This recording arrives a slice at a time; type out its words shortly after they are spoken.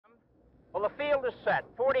Well, the field is set.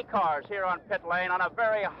 40 cars here on pit lane on a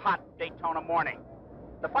very hot Daytona morning.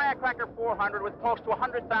 The Firecracker 400 with close to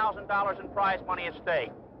 $100,000 in prize money at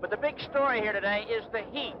stake. But the big story here today is the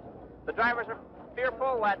heat. The drivers are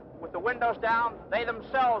fearful that with the windows down, they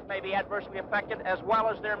themselves may be adversely affected as well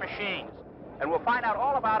as their machines. And we'll find out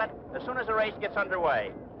all about it as soon as the race gets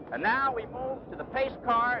underway. And now we move to the pace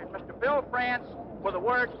car and Mr. Bill France for the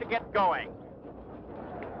words to get going.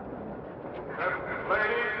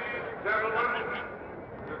 Ladies, gentlemen,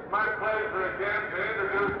 it's my pleasure again to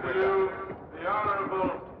introduce to you the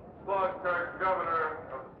Honorable Claude-Kirk, Governor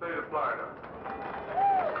of the state of Florida.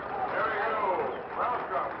 Here we go.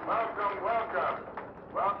 Welcome, welcome, welcome.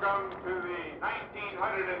 Welcome to the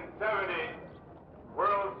 1970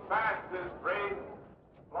 world's fastest race,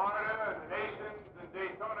 Florida and the nation's and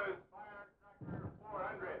Daytona's Firecracker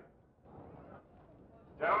 400.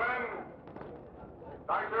 Gentlemen,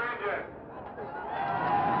 start your engine.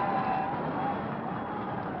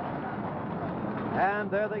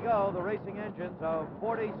 And there they go, the racing engines of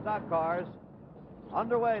 40 stock cars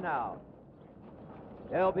underway now.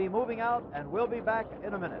 They'll be moving out, and we'll be back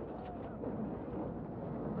in a minute.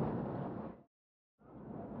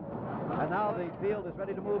 And now the field is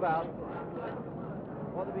ready to move out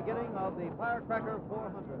for the beginning of the Firecracker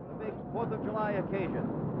 400, the big 4th of July occasion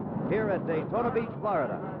here at Daytona Beach,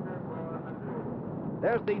 Florida.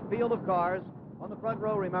 There's the field of cars. On the front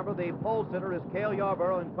row, remember, the pole sitter is Cale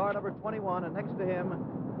Yarborough in car number 21, and next to him,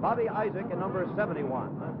 Bobby Isaac in number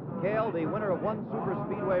 71. Cale, the winner of one super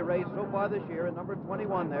speedway race so far this year, in number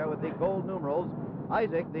 21 there with the gold numerals.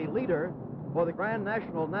 Isaac, the leader for the Grand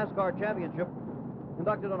National NASCAR Championship,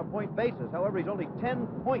 conducted on a point basis. However, he's only 10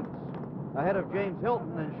 points ahead of James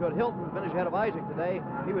Hilton, and should Hilton finish ahead of Isaac today,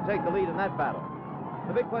 he would take the lead in that battle.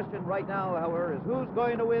 The big question right now, however, is who's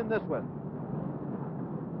going to win this one?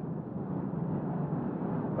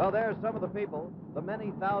 Well, there's some of the people, the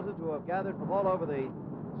many thousands who have gathered from all over the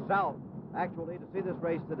South, actually, to see this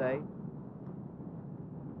race today.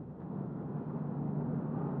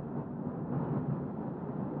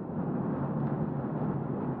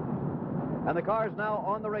 And the cars now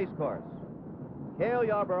on the race course. Cale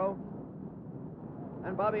Yarborough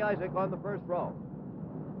and Bobby Isaac on the first row.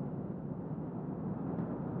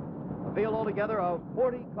 A field altogether of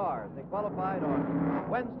 40 cars. They qualified on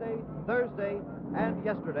Wednesday, Thursday, and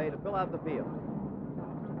yesterday to fill out the field.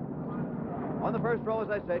 On the first row, as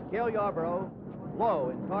I said, Cale Yarborough, low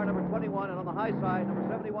in car number 21, and on the high side, number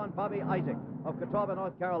 71, Bobby Isaac of Catawba,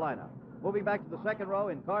 North Carolina. Moving back to the second row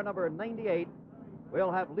in car number 98,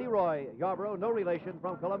 we'll have Leroy Yarborough, no relation,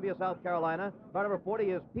 from Columbia, South Carolina. Car number 40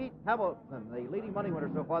 is Pete Hamilton, the leading money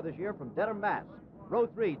winner so far this year from Dedham, Mass. Row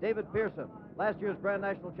 3, David Pearson, last year's Grand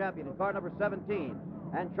National Champion in car number 17.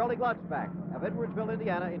 And Charlie Glotzback of Edwardsville,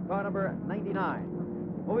 Indiana, in car number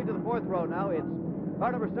 99. Moving to the fourth row now, it's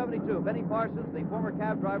car number 72, Benny Parsons, the former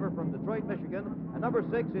cab driver from Detroit, Michigan. And number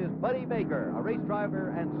 6 is Buddy Baker, a race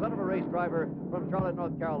driver and son of a race driver from Charlotte,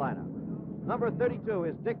 North Carolina. Number 32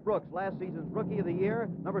 is Dick Brooks, last season's Rookie of the Year.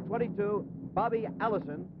 Number 22, Bobby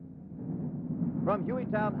Allison from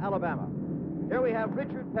Hueytown, Alabama. Here we have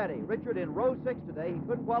Richard Petty. Richard in row 6 today. He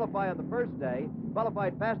couldn't qualify on the first day.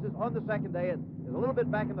 Qualified fastest on the second day and is a little bit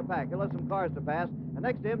back in the pack. He'll have some cars to pass. And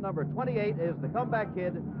next to him, number 28, is the comeback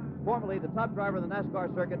kid, formerly the top driver of the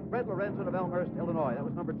NASCAR circuit, Fred Lorenzen of Elmhurst, Illinois. That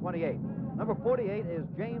was number 28. Number 48 is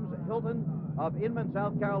James Hilton of Inman,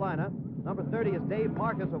 South Carolina. Number 30 is Dave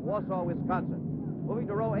Marcus of Wausau, Wisconsin. Moving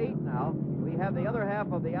to row 8 now, we have the other half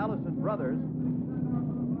of the Allison brothers.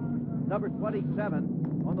 Number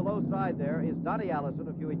 27 on the low side there is Donnie Allison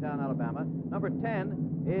of Hueytown, Alabama. Number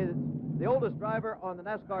 10 is the oldest driver on the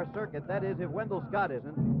NASCAR circuit, that is, if Wendell Scott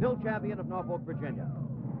isn't, Bill Champion of Norfolk, Virginia.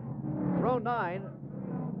 Row 9,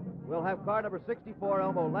 we'll have car number 64,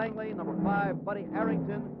 Elmo Langley. Number 5, Buddy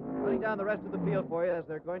Arrington. Putting down the rest of the field for you as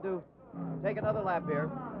they're going to take another lap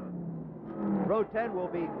here. Row 10 will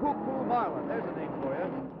be Cuckoo Marlin. There's a name for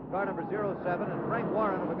you. Car number 07, and Frank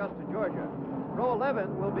Warren of Augusta, Georgia. Row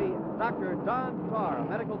 11 will be Dr. Don Tarr, a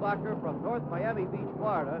medical doctor from North Miami Beach,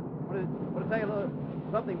 Florida. I'm going to tell you a little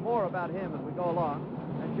something more about him as we go along.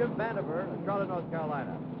 And Jim Vandiver of Charlotte, North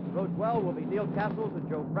Carolina. Row 12 will be Neil Castles and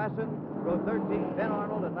Joe Brasson. Row 13, Ben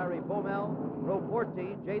Arnold and Larry Baumel. Row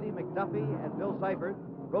 14, J.D. McDuffie and Bill Seifert.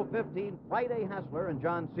 Row 15, Friday Hassler and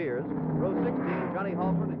John Sears. Row 16, Johnny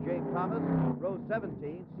Halford and James Thomas. Row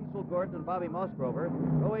 17, Cecil Gordon and Bobby Mossgrover.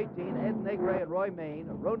 Row 18, Ed Negre and Roy Main.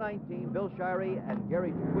 Row 19, Bill Shirey and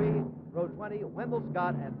Gary Dupuy. Row 20, Wendell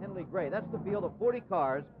Scott and Henley Gray. That's the field of 40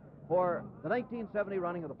 cars for the 1970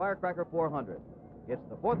 running of the Firecracker 400. It's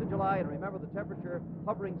the 4th of July, and remember the temperature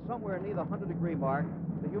hovering somewhere near the 100-degree mark.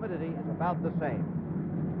 The humidity is about the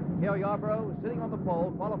same. Cale Yarborough, sitting on the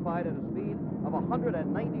pole, qualified at a speed of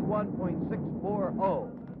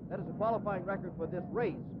 191.640. That is a qualifying record for this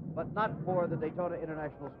race, but not for the Daytona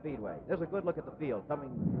International Speedway. There's a good look at the field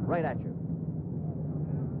coming right at you.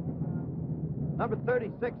 Number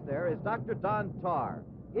 36 there is Dr. Don Tarr.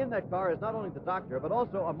 In that car is not only the doctor, but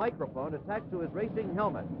also a microphone attached to his racing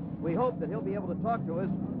helmet. We hope that he'll be able to talk to us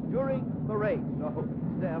during the race. So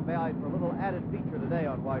stand by for a little added feature today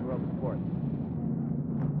on Wide World of Sports.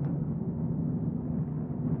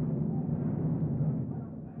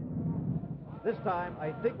 This time,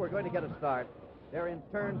 I think we're going to get a start. They're in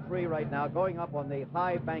turn 3 right now, going up on the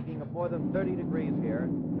high banking of more than 30 degrees here.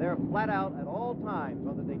 They're flat out at all times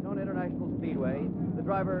on the Daytona International Speedway. The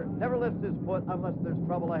driver never lifts his foot unless there's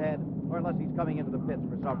trouble ahead or unless he's coming into the pits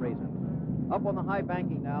for some reason. Up on the high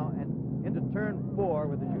banking now and into turn 4,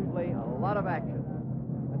 where there's usually a lot of action.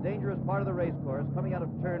 A dangerous part of the race course coming out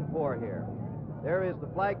of turn 4 here. There is the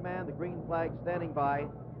flag man, the green flag, standing by.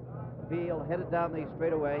 The field headed down the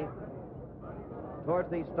straightaway towards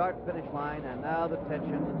the start-finish line, and now the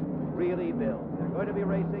tension really builds. They're going to be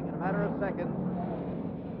racing in a matter of seconds.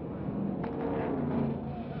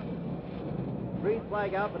 Green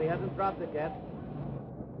flag out, but he hasn't dropped it yet.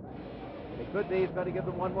 It could be he's going to give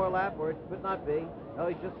them one more lap, or it could not be. No,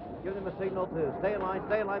 he's just giving them a signal to stay in line,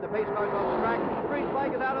 stay in line. The pace car's off the track. The green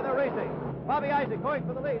flag is out, and they're racing. Bobby Isaac going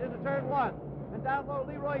for the lead into turn 1. And down low,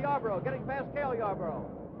 Leroy Yarborough getting past Cale Yarborough.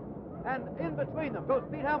 And in between them goes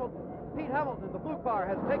Pete Hamilton. Pete Hamilton in the blue car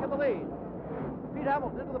has taken the lead. Pete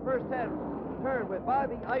Hamilton into the first turn with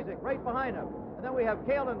Bobby Isaac right behind him. And then we have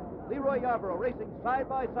Cale and Leroy Yarborough racing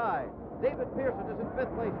side by side. David Pearson is in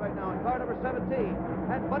 5th place right now in car number 17.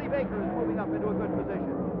 And Buddy Baker is moving up into a good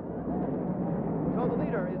position. So the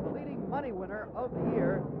leader is the leading money winner of the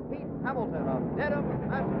year, Pete Hamilton of Dedham,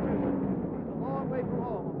 Massachusetts. He's a long way from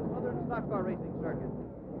home on the Southern Stock Car Racing Circuit.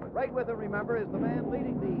 Right with him, remember, is the man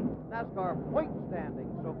leading the NASCAR point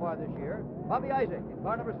standings so far this year, Bobby Isaac, in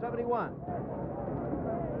car number 71.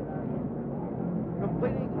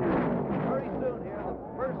 Completing very soon here the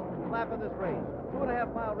first lap of this race,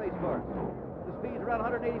 2.5-mile race course. The speed's around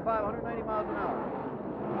 185, 190 miles an hour.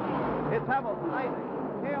 It's Hamilton, Isaac,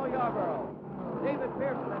 Cale Yarborough, David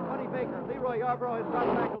Pearson, and Buddy Baker. Leroy Yarborough has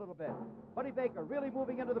dropped back a little bit. Buddy Baker really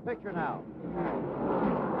moving into the picture now.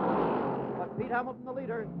 But Pete Hamilton, the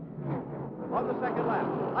leader, on the second lap.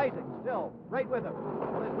 Isaac still right with him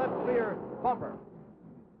on his left rear bumper.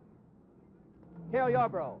 Cale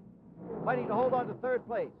Yarborough fighting to hold on to 3rd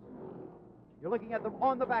place. You're looking at them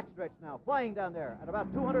on the backstretch now, flying down there at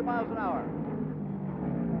about 200 miles an hour.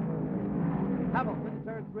 Hamilton into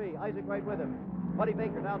turn 3, Isaac right with him. Buddy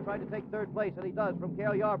Baker now trying to take 3rd place, and he does from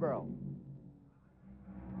Cale Yarborough.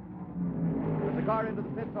 There's a car into the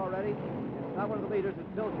pits already. Not one of the leaders. It's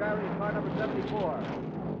Bill Shirey in car number 74.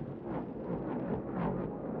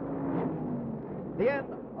 The end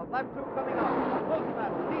of lap 2 coming up. A close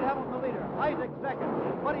battle. Pete Hamilton the leader. Isaac 2nd.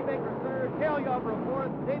 Buddy Baker 3rd. Cale Yarborough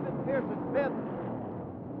 4th. David Pearson 5th.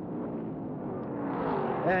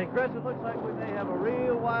 And Chris, it looks like we may have a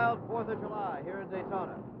real wild 4th of July here in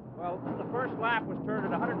Daytona. Well, the first lap was turned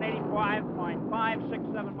at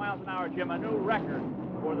 185.567 miles an hour, Jim, a new record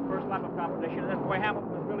for the first lap of competition. That's the way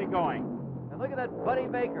Hamilton is really going. Look at that Buddy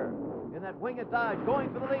Baker in that wing of Dodge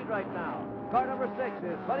going for the lead right now. Car number 6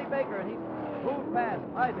 is Buddy Baker, and he's moved past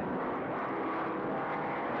Isaac.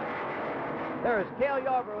 There is Cale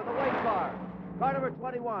Yarborough in the white car number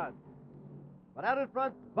 21. But out in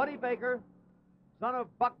front, Buddy Baker, son of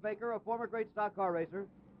Buck Baker, a former great stock car racer.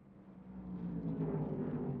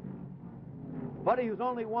 Buddy, who's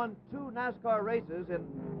only won 2 NASCAR races, and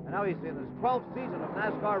now he's in his 12th season of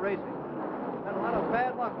NASCAR racing. Had a lot of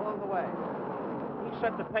bad luck along the way. He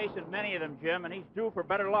set the pace in many of them, Jim, and he's due for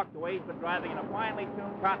better luck the way he's been driving in a finely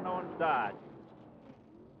tuned Cotton Owens Dodge.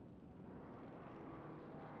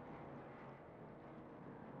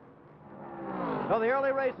 So the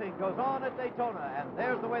early racing goes on at Daytona, and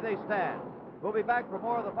there's the way they stand. We'll be back for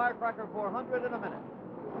more of the Firecracker 400 in a minute.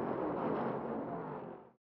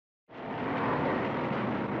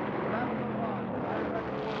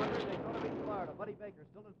 Buddy Baker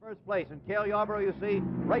still in first place, and Cale Yarborough, you see,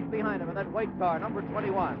 right behind him in that white car, number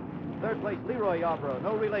 21. Third place, Leroy Yarborough,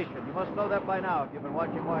 no relation. You must know that by now if you've been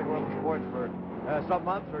watching Wide World of Sports for some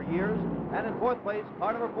months or years. And in fourth place,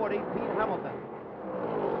 car number 40, Pete Hamilton.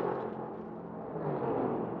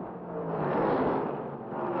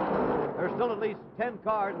 There's still at least 10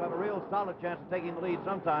 cars who have a real solid chance of taking the lead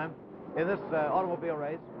sometime in this automobile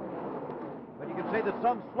race. But you can say that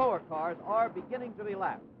some slower cars are beginning to be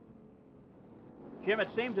lapped. Jim, it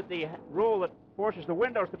seems that the rule that forces the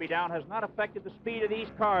windows to be down has not affected the speed of these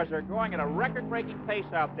cars. They're going at a record-breaking pace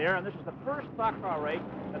out there, and this is the first stock car race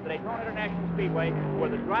at the Daytona International Speedway where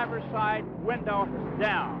the driver's side window is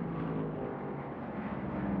down.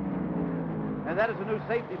 And that is a new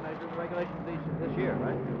safety measure in the regulations this year,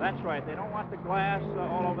 right? That's right. They don't want the glass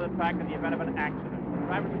all over the track in the event of an accident. The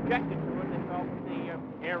drivers objected to it. They felt that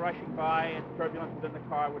the air rushing by and turbulence within the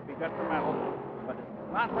car would be detrimental, but it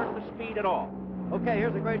does not hurt the speed at all. Okay,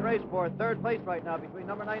 here's a great race for third place right now between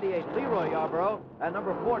number 98, Leroy Yarborough, and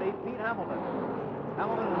number 40, Pete Hamilton.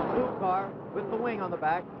 Hamilton in a blue car with the wing on the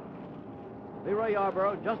back. Leroy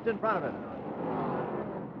Yarborough just in front of him.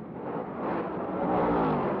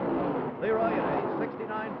 Leroy in a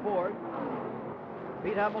 69 Ford.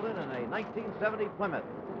 Pete Hamilton in a 1970 Plymouth.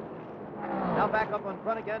 Now back up on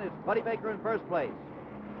front again is Buddy Baker in first place.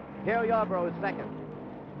 Cale Yarborough is second.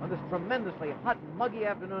 On this tremendously hot, muggy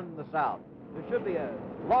afternoon in the south, there should be a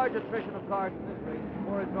large attrition of cars in this race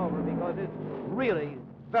before it's over because it's really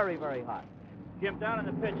very, very hot. Jim, down in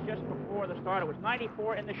the pits just before the start, it was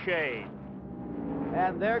 94 in the shade.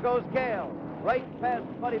 And there goes Cale, right past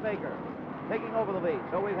Buddy Baker, taking over the lead.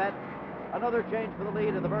 So we've had another change for the lead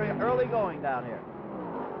in the very early going down here.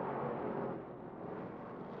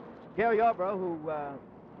 Cale Yarborough, who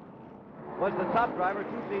was the top driver 2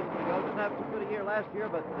 seasons ago, didn't have too good a year last year,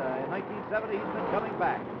 but in 1970 he's been coming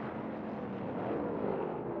back.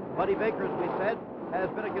 Buddy Baker, as we said, has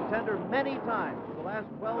been a contender many times for the last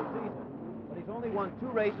 12 seasons, but he's only won 2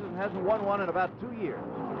 races and hasn't won one in about 2 years.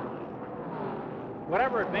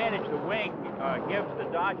 Whatever advantage the wing gives the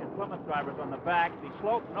Dodge and Plymouth drivers on the back, the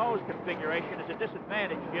slope nose configuration is a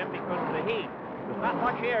disadvantage, Jim, because of the heat. There's not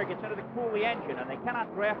much air gets into to cool the engine, and they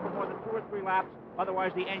cannot draft for more than 2 or 3 laps,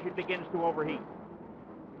 otherwise the engine begins to overheat.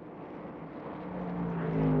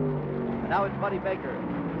 And now it's Buddy Baker,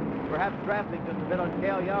 perhaps drafting just a bit on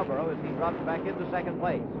Cale Yarborough as he drops back into second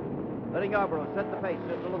place. Letting Yarborough set the pace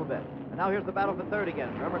just a little bit. And now here's the battle for third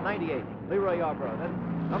again. Number 98, Leroy Yarborough. Then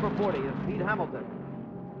number 40 is Pete Hamilton.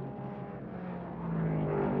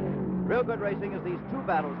 Real good racing as these 2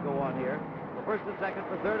 battles go on here. For first and second,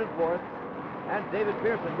 for third and fourth. And David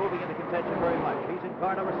Pearson moving into contention very much. He's in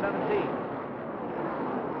car number 17.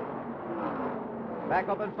 Back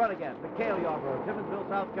up in front again, for Cale Yarborough, Timmonsville,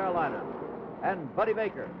 South Carolina. And Buddy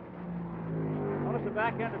Baker. Notice the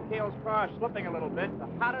back end of Cale's car slipping a little bit. The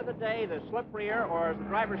hotter the day, the slipperier, or as the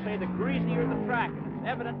drivers say, the greasier the track. And it's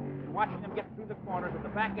evident in watching them get through the corners that the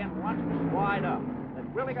back end wants to slide up.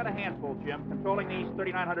 They've really got a handful, Jim, controlling these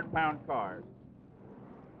 3,900-pound cars.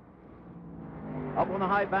 Up on the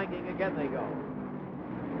high banking again they go.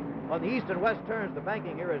 On the east and west turns, the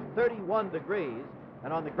banking here is 31 degrees.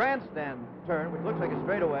 And on the grandstand turn, which looks like a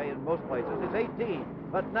straightaway in most places, it's 18.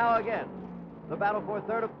 But now again, the battle for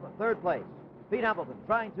third place. Pete Hamilton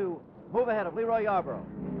trying to move ahead of Leroy Yarborough.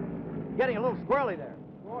 Getting a little squirrely there.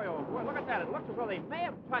 Boy, oh boy, look at that. It looks as though they may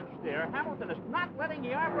have touched there. Hamilton is not letting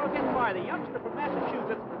Yarborough get by. The youngster from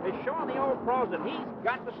Massachusetts is showing the old pros that he's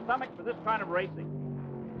got the stomach for this kind of racing.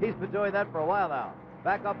 He's been doing that for a while now.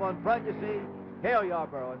 Back up on front, you see Cale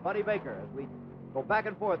Yarborough and Buddy Baker as we go back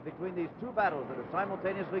and forth between these 2 battles that are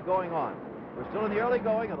simultaneously going on. We're still in the early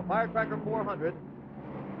going of the Firecracker 400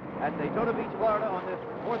 at Daytona Beach, Florida on this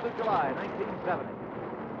 4th of July, 1970.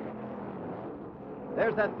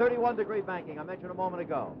 There's that 31-degree banking I mentioned a moment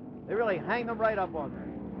ago. They really hang them right up on there.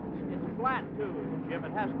 It's flat, too, Jim.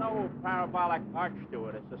 It has no parabolic arch to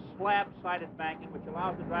it. It's a slab-sided banking, which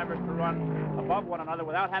allows the drivers to run above one another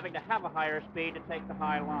without having to have a higher speed to take the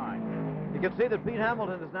high line. You can see that Pete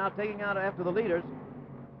Hamilton is now taking out after the leaders,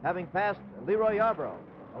 having passed Leroy Yarborough.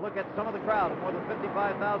 A look at some of the crowd of more than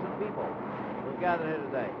 55,000 people who gathered here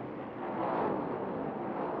today.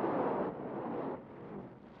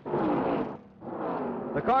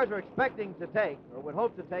 The cars are expecting to take, or would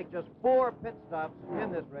hope to take, just 4 pit stops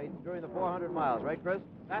in this race during the 400 miles, right, Chris?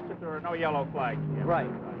 That's if there are no yellow flags, Jim. Right.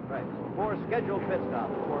 4 scheduled pit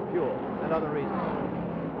stops for fuel and other reasons.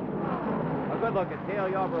 A good look at Cale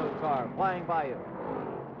Yarborough's car flying by you.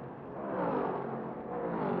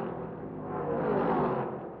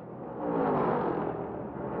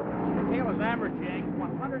 Cale is averaging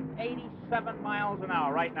 187 miles an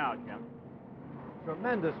hour right now, Jim.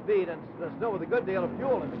 Tremendous speed and still with a good deal of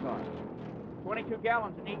fuel in the car. 22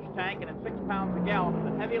 gallons in each tank, and it's 6 pounds a gallon.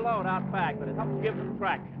 It's a heavy load out back, but it helps give them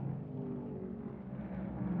traction.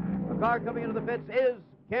 The car coming into the pits is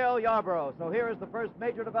Cale Yarborough. So here is the first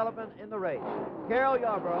major development in the race. Cale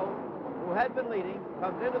Yarborough, who had been leading,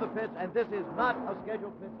 comes into the pits, and this is not a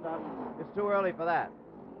scheduled pit stop. It's too early for that.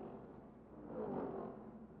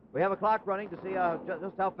 We have a clock running to see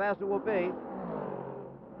just how fast it will be.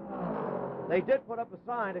 They did put up a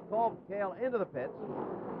sign to call Cale into the pits.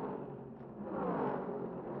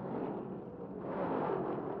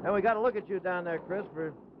 And we got to look at you down there, Chris,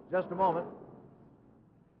 for just a moment.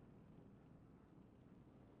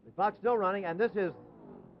 The clock's still running, and this is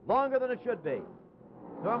longer than it should be.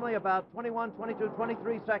 Normally about 21, 22,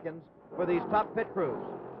 23 seconds for these top pit crews.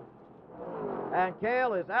 And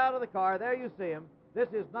Cale is out of the car. There you see him. This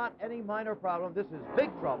is not any minor problem. This is big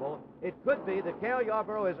trouble. It could be that Cale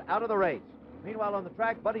Yarborough is out of the race. Meanwhile, on the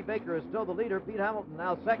track, Buddy Baker is still the leader. Pete Hamilton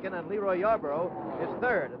now second, and Leroy Yarborough is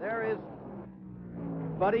third. And there is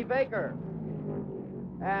Buddy Baker.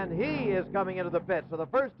 And he is coming into the pit. So the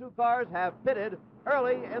first two cars have pitted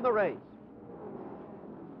early in the race.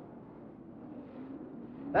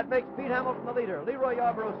 That makes Pete Hamilton the leader, Leroy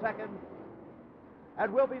Yarborough second,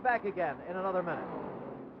 and we'll be back again in another minute.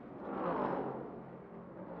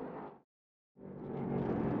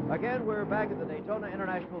 Again, we're back at the Daytona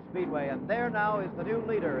International Speedway, and there now is the new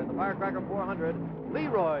leader in the Firecracker 400,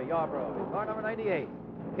 Leroy Yarborough, in car number 98.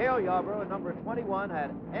 Cale Yarborough, in number 21,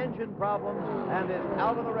 had engine problems and is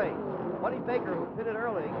out of the race. Buddy Baker, who pitted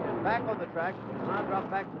early, is back on the track, and now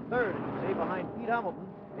dropped back to third, as you see, behind Pete Hamilton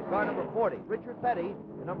in car number 40. Richard Petty,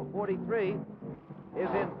 in number 43, is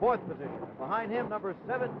in fourth position. Behind him, number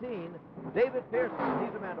 17, David Pearson.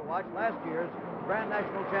 He's a man to watch, last year's Grand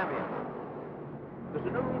National Champion. There's a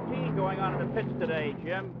new routine going on in the pits today,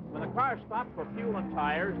 Jim. When the cars stop for fuel and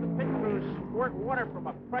tires, the pit crews squirt water from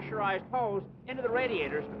a pressurized hose into the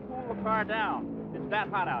radiators to cool the car down. It's that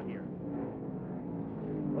hot out here.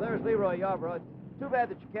 Well, there's Leroy Yarborough. It's too bad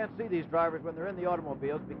that you can't see these drivers when they're in the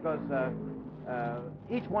automobiles, because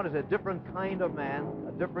each one is a different kind of man,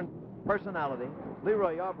 a different personality.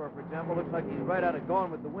 Leroy Yarborough, for example, looks like he's right out of Gone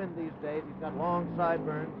with the Wind these days. He's got long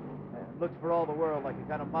sideburns. Looks for all the world like a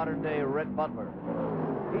kind of modern-day Rhett Butler.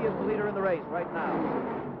 He is the leader in the race right now.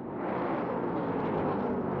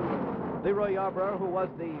 Leroy Yarborough, who was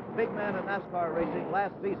the big man in NASCAR racing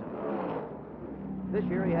last season. This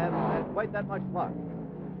year he hasn't had quite that much luck.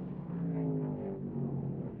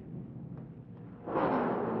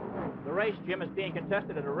 The race, Jim, is being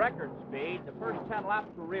contested at a record speed. The first 10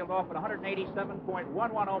 laps were reeled off at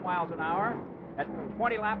 187.110 miles an hour. At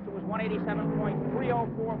 20 laps, it was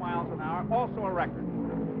 187.304 miles an hour, also a record.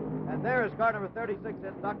 And there is car number 36,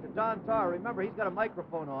 it's Dr. John Tarr. Remember, he's got a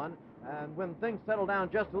microphone on, and when things settle down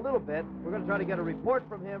just a little bit, we're going to try to get a report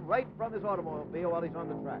from him right from his automobile while he's on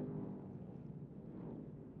the track.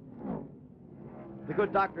 The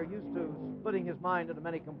good doctor used to splitting his mind into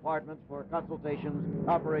many compartments for consultations,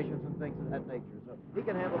 operations, and things of that nature. So he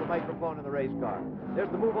can handle the microphone in the race car. There's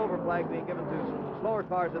the move over flag being given to some slower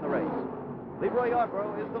cars in the race. Leroy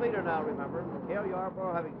Yarborough is the leader now, remember. Cale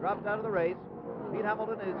Yarborough having dropped out of the race. Pete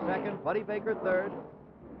Hamilton is second, Buddy Baker third.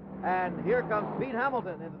 And here comes Pete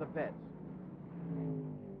Hamilton into the pits.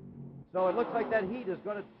 So it looks like that heat is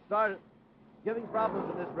going to start giving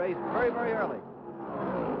problems in this race very, very early.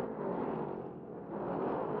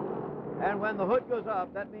 And when the hood goes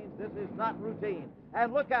up, that means this is not routine.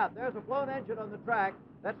 And look out, there's a blown engine on the track.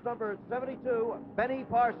 That's number 72, Benny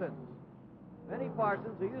Parsons. Benny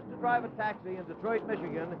Parsons, who used to drive a taxi in Detroit,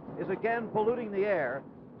 Michigan, is again polluting the air,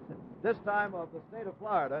 this time of the state of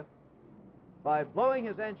Florida, by blowing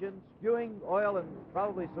his engine, spewing oil and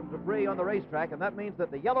probably some debris on the racetrack, and that means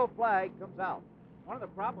that the yellow flag comes out. One of the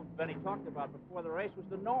problems Benny talked about before the race was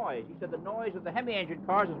the noise. He said the noise of the Hemi engine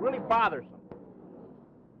cars is really bothersome.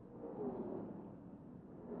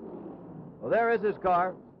 Well, there is his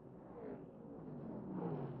car.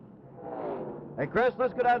 Hey, Chris,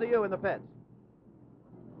 let's go down to you in the pits.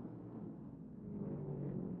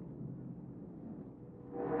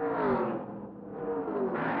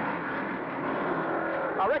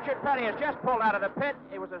 Richard Petty has just pulled out of the pit.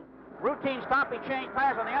 It was a routine stop. He changed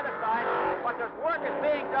tires on the other side. But there's work is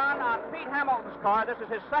being done on Pete Hamilton's car. This is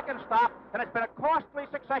his second stop, and it's been a costly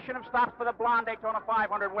succession of stops for the blonde Daytona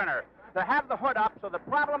 500 winner. To have the hood up, so the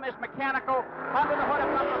problem is mechanical, under the hood of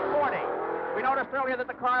number 40. We noticed earlier that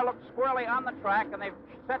the car looked squirrely on the track, and they've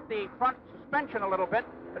set the front suspension a little bit.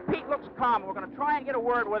 But Pete looks calm. We're going to try and get a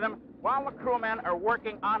word with him while the crewmen are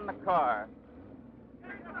working on the car.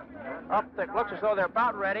 Up, it looks as though they're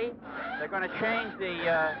about ready. They're going to change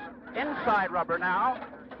the inside rubber now.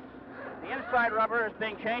 The inside rubber is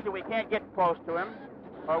being changed, and we can't get close to him,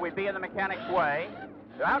 or we'd be in the mechanic's way.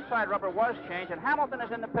 The outside rubber was changed, and Hamilton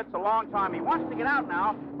is in the pits a long time. He wants to get out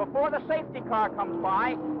now before the safety car comes by,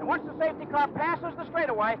 and once the safety car passes the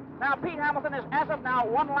straightaway, now Pete Hamilton is, as of now,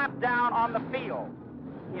 one lap down on the field.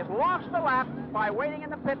 He has lost a lap by waiting in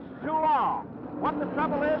the pits too long. What the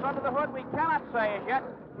trouble is under the hood, we cannot say as yet.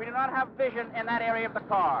 We do not have vision in that area of the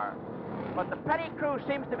car. But the petty crew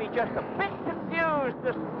seems to be just a bit confused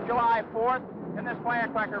this July 4th in this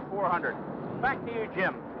Firecracker 400. Back to you,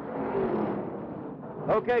 Jim.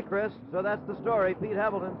 Okay, Chris, so that's the story. Pete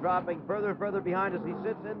Hamilton dropping further and further behind as he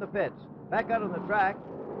sits in the pits. Back out on the track,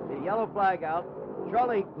 the yellow flag out.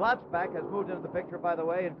 Charlie Glotzback has moved into the picture, by the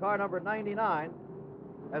way, in car number 99.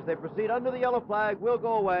 As they proceed under the yellow flag, we'll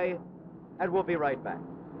go away, and we'll be right back.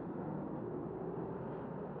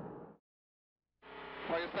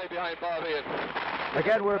 I can stay behind Bobby.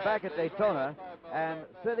 Again, we're back at Daytona, and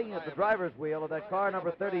sitting at the driver's wheel of that car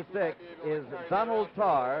number 36 is Donald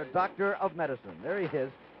Tarr, Doctor of Medicine. There he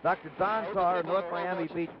is, Dr. Don Tarr, North Miami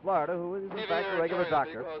Beach, Florida, who is in fact a regular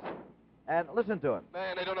doctor. And listen to him.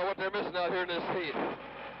 Man, they don't know what they're missing out here in this heat.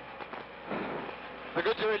 The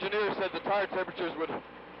Goodyear engineer said the tire temperatures would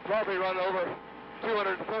probably run over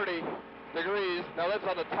 230 degrees. Now that's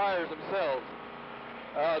on the tires themselves.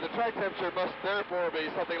 The track temperature must therefore be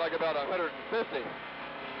something like about 150.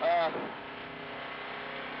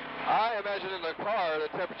 I imagine in the car the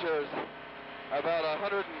temperature is about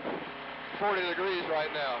 140 degrees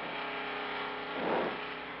right now.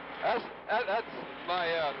 That's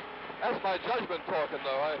my judgment talking,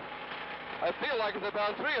 though. I feel like it's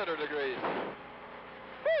about 300 degrees.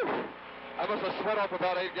 Whew. I must have sweat off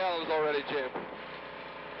about 8 gallons already, Jim.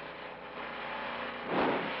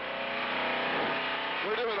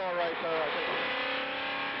 We're doing all right, though, I think.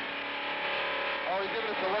 Oh, he's giving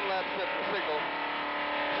us a one-lap signal.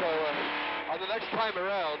 So, on the next time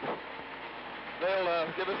around, they'll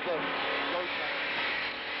give us the go time.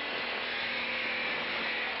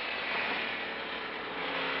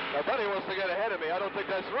 Now, Buddy wants to get ahead of me. I don't think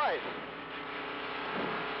that's right.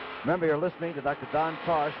 Remember, you're listening to Dr. Don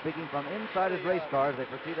Tarr speaking from inside his race car as they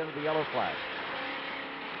proceed under the yellow flag.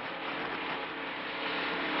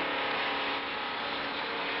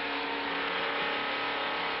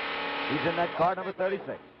 He's in that car number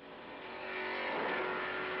 36.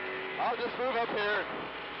 I'll just move up here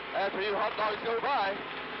after you hot dogs go by.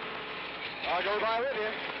 I'll go by with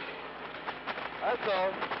you. That's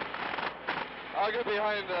all. I'll get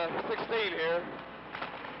behind 16 here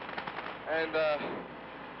and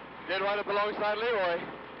get right up alongside Leroy.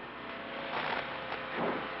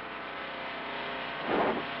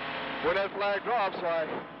 When that flag drops,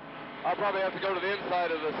 I'll probably have to go to the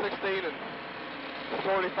inside of the 16 and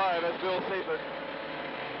 45. That's Bill Seifert.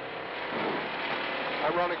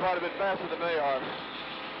 I'm running quite a bit faster than they are.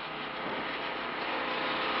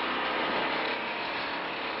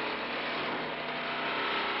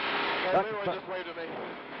 Leroy just waved at me.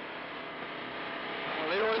 Well,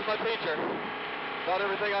 Leroy's my teacher. About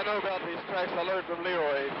everything I know about these tracks I learned from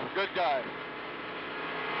Leroy. He's a good guy.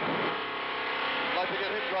 I'd like to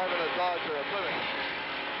get him driving a Dodge or a Plymouth.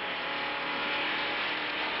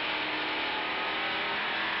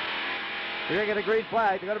 You're going to get a green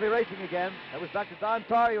flag. They're going to be racing again. That was Dr. Don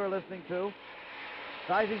Tarr you were listening to,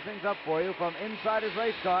 sizing things up for you from inside his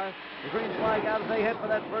race car. The green flag out as they hit for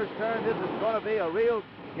that first turn. This is going to be a real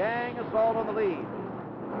gang assault on the lead.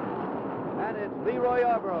 And it's Leroy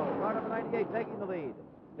Yarborough, car number 98, taking the lead.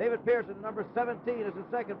 David Pearson, number 17, is in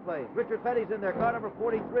second place. Richard Petty's in there, car number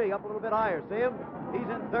 43, up a little bit higher. See him? He's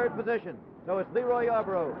in third position. So it's Leroy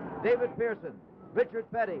Yarborough, David Pearson, Richard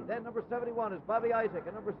Petty. Then number 71 is Bobby Isaac,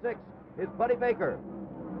 and number 6 is Buddy Baker.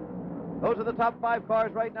 Those are the top 5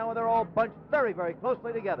 cars right now, and they're all bunched very, very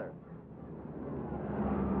closely together.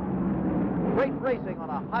 Great racing on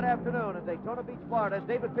a hot afternoon in Daytona Beach, Florida, as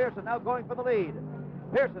David Pearson now going for the lead.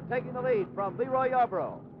 Pearson taking the lead from Leroy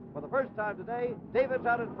Yarborough. For the first time today, David's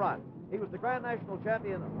out in front. He was the Grand National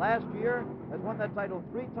Champion last year, has won that title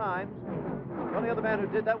 3 times. The only other man who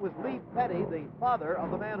did that was Lee Petty, the father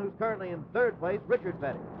of the man who's currently in third place, Richard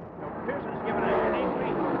Petty. Pearson's given us an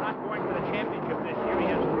reason for not going for the championship this year. He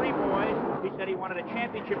has 3 boys. He said he wanted a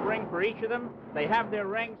championship ring for each of them. They have their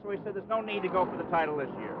rings, so he said there's no need to go for the title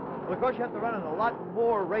this year. Well, of course, you have to run in a lot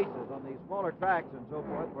more races on these smaller tracks and so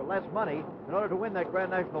forth for less money in order to win that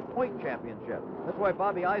Grand National Point Championship. That's why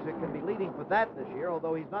Bobby Isaac can be leading for that this year,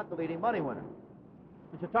 although he's not the leading money winner.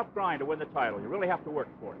 It's a tough grind to win the title. You really have to work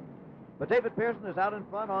for it. But David Pearson is out in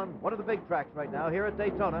front on one of the big tracks right now here at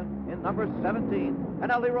Daytona in number 17. And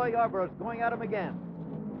now Leroy Yarborough is going at him again.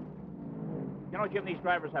 You know, Jim, these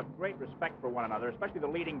drivers have great respect for one another, especially the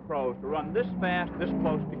leading pros, to run this fast, this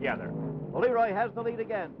close together. Well, Leroy has the lead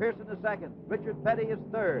again. Pearson is second. Richard Petty is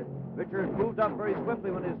third. Richard moved up very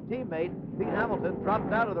swiftly when his teammate, Pete Hamilton,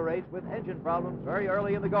 dropped out of the race with engine problems very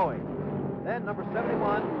early in the going. Then number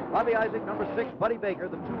 71, Bobby Isaac, number 6, Buddy Baker,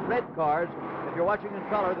 the 2 red cars, if you're watching in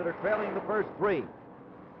color, that are trailing the first 3. It's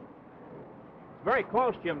very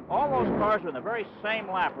close, Jim. All those cars are in the very same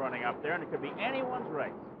lap running up there, and it could be anyone's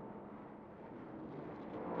race.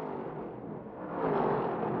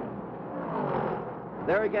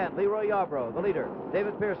 There again, Leroy Yarbrough, the leader.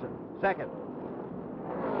 David Pearson, second.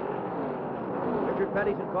 Richard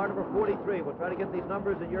Petty's in car number 43. We'll try to get these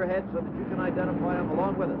numbers in your head so that you can identify them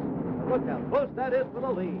along with us. And look how close that is for the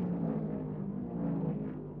lead.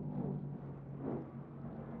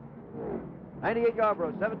 98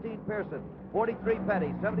 Yarbrough, 17 Pearson, 43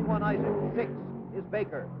 Petty, 71 Isaac, 6 is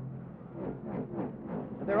Baker.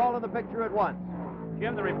 And they're all in the picture at once.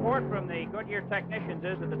 Jim, the report from the Goodyear technicians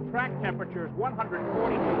is that the track temperature is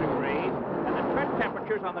 142 degrees, and the tread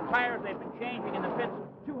temperatures on the tires they've been changing in the pits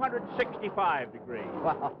 265 degrees.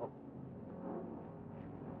 Wow.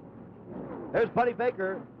 There's Buddy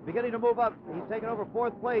Baker beginning to move up. He's taken over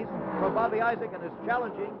fourth place from Bobby Isaac and is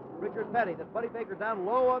challenging Richard Petty. That's Buddy Baker down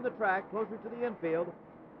low on the track, closer to the infield,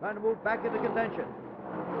 trying to move back into contention.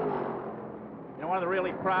 You know, one of the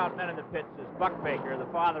really proud men in the pits is Buck Baker,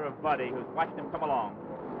 the father of Buddy, who's watched him come along.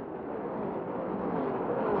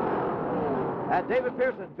 And David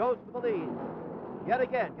Pearson goes for the lead. Yet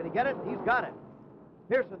again. Can he get it? He's got it.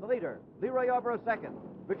 Pearson, the leader. Leroy Yarbrough, second.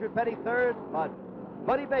 Richard Petty, third. But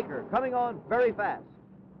Buddy Baker coming on very fast.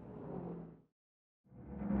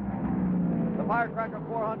 The Firecracker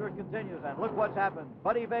 400 continues, and look what's happened.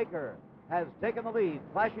 Buddy Baker has taken the lead,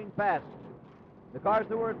 flashing past the cars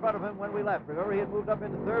that were in front of him when we left. Remember, he had moved up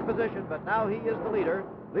into third position, but now he is the leader.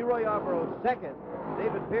 Leroy Yarbrough, second.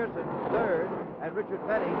 David Pearson, third. And Richard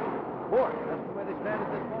Petty, fourth. That's the way they stand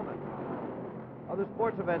at this moment. Other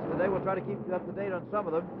sports events today, we'll try to keep you up to date on some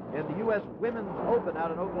of them. In the U.S. Women's Open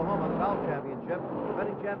out in Oklahoma, the golf championship,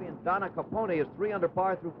 defending champion Donna Capone is 3 under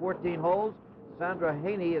par through 14 holes. Sandra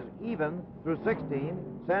Haney is even through 16.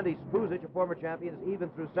 Sandy Spuzic, a former champion, is even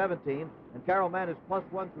through 17. And Carol Mann is +1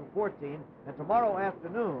 through 14. And tomorrow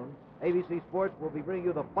afternoon, ABC Sports will be bringing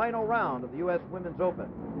you the final round of the U.S. Women's Open.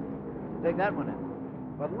 Take that one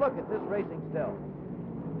in. But look at this racing still.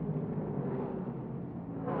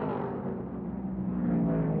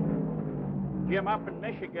 Jim, up in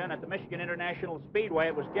Michigan at the Michigan International Speedway,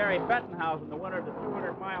 it was Gary Bettenhausen, the winner of the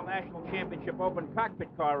 200-mile National Championship Open cockpit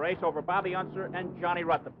car race over Bobby Unser and Johnny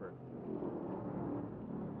Rutherford.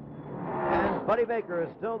 And Buddy Baker is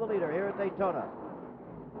still the leader here at Daytona,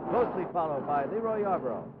 closely followed by Leroy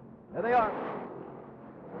Yarbrough. There they are.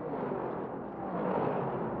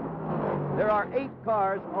 There are 8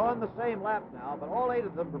 cars on the same lap now, but all 8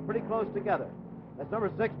 of them are pretty close together. That's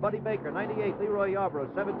number 6, Buddy Baker, 98, Leroy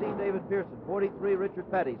Yarbrough, 17, David Pearson, 43,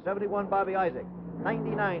 Richard Petty, 71, Bobby Isaac,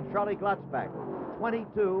 99, Charlie Glotzbach,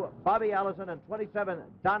 22, Bobby Allison, and 27,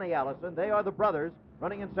 Donnie Allison. They are the brothers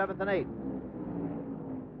running in 7th and 8th.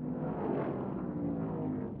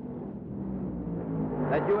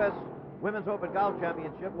 That U.S. Women's Open Golf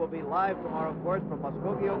Championship will be live tomorrow, of course, from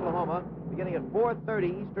Muskogee, Oklahoma, beginning at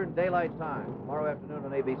 4:30 Eastern Daylight Time, tomorrow afternoon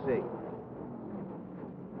on ABC.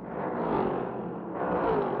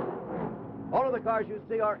 All of the cars you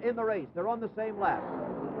see are in the race. They're on the same lap,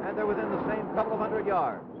 and they're within the same couple of 100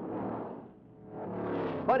 yards.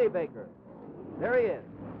 Buddy Baker, there he is,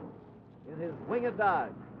 in his winged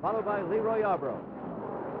Dodge, followed by Leroy Yarbrough,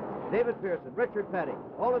 David Pearson, Richard Petty,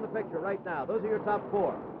 all in the picture right now. Those are your top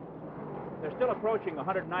 4. They're still approaching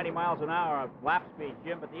 190 miles an hour of lap speed,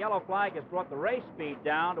 Jim, but the yellow flag has brought the race speed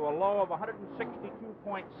down to a low of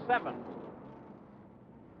 162.7.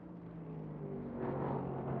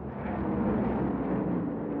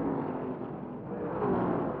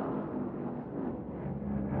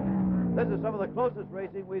 This is some of the closest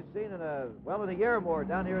racing we've seen in a year or more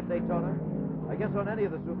down here at Daytona. I guess on any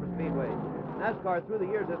of the super speedways. NASCAR through the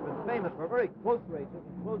years has been famous for very close races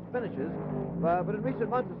and close finishes, but in recent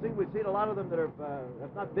months it seems we've seen a lot of them that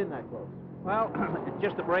have not been that close. Well, it's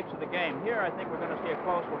just the breaks of the game. Here, I think we're going to see a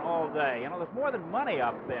close one all day. You know, there's more than money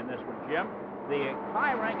up in this one, Jim. The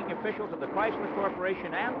high-ranking officials of the Chrysler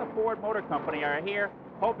Corporation and the Ford Motor Company are here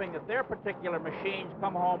hoping that their particular machines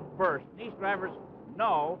come home first. These drivers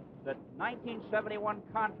know that 1971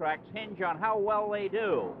 contracts hinge on how well they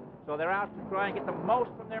do. So they're out to try and get the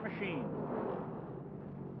most from their machines.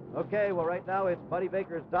 Okay, well, right now it's Buddy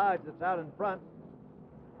Baker's Dodge that's out in front.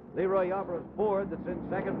 Leroy Yarbrough's Ford that's in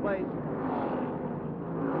second place.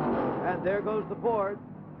 And there goes the Ford.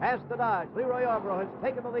 Past the Dodge. Leroy Yarbrough has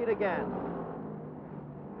taken the lead again.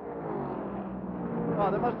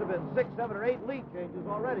 Oh, there must have been 6, 7, or 8 lead changes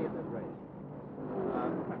already in this race.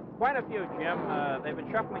 Quite a few, Jim. They've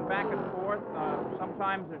been shuffling back and forth.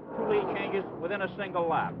 Sometimes there's 2 lead changes within a single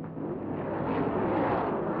lap.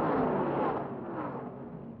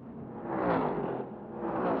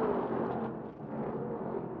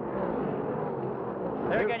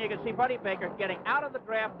 There again, you can see Buddy Baker getting out of the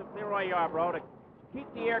draft of Leroy Yarbrough to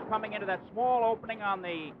keep the air coming into that small opening on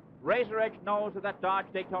the razor-edged nose of that Dodge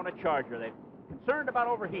Daytona Charger. They've concerned about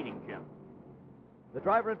overheating, Jim. The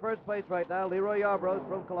driver in first place right now, Leroy Yarbrough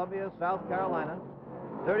from Columbia, South Carolina,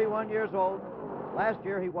 31 years old. Last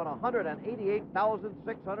year, he won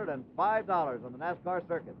 $188,605 on the NASCAR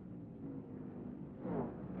circuit.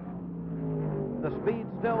 The speed's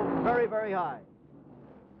still very, very high.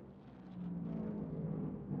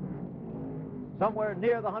 Somewhere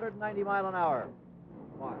near the 190 mile an hour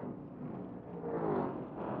mark.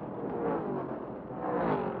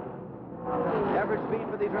 The average speed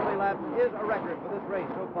for these early laps is a record for this race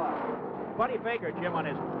so far. Buddy Baker, Jim, on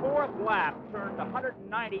his fourth lap, turned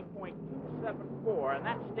 190.274, and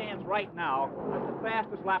that stands right now as the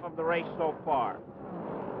fastest lap of the race so far.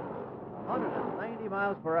 190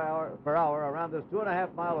 miles per hour around this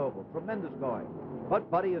 2.5 mile oval. Tremendous going. But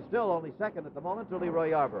Buddy is still only second at the moment to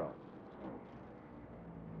Leroy Yarbrough.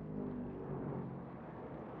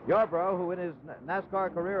 Yarbrough, who in his NASCAR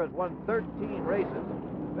career has won 13 races,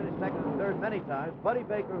 finished second and third many times. Buddy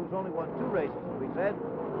Baker, who's only won 2 races, as we said,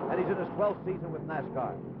 and he's in his 12th season with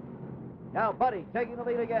NASCAR. Now Buddy taking the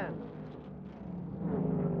lead again.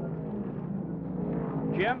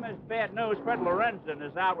 Jim, there's bad news. Fred Lorenzen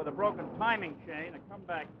is out with a broken timing chain. A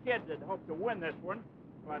comeback kid that hoped to win this one,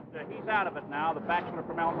 but he's out of it now, the bachelor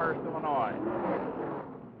from Elmhurst, Illinois.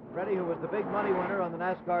 Freddie, who was the big money winner on the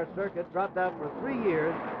NASCAR circuit, dropped out for 3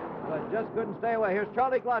 years, but just couldn't stay away. Here's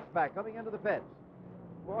Charlie Glotzback coming into the pits.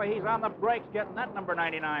 Boy, he's on the brakes getting that number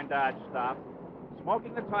 99 Dodge stop.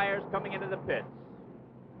 Smoking the tires coming into the pits.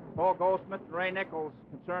 Paul Goldsmith and Ray Nichols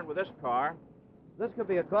concerned with this car. This could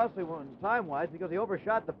be a costly one time-wise because he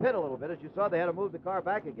overshot the pit a little bit. As you saw, they had to move the car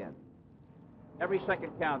back again. Every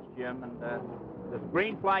second counts, Jim, and the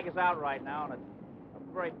green flag is out right now, and it's a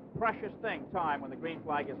very precious time when the green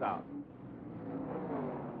flag is out.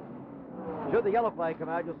 Should the yellow flag come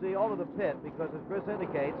out, you'll see all of the pit because, as Chris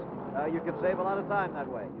indicates, you can save a lot of time that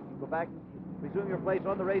way. You can go back and resume your place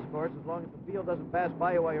on the race course as long as the field doesn't pass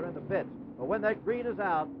by you while you're in the pits. But when that green is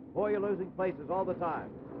out, boy, you're losing places all the time.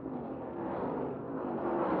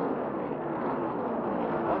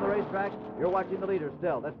 On the racetrack, you're watching the leaders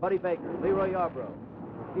still. That's Buddy Baker, Leroy Yarbrough.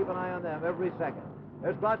 Keep an eye on them every second.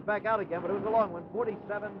 There's Glotzback out again, but it was a long one,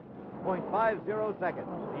 47.50 seconds.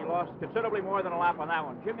 He lost considerably more than a lap on that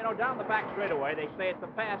one. Jim, you know, down the back straightaway, they say it's the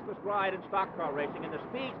fastest ride in stock car racing, and the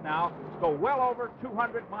speeds now go well over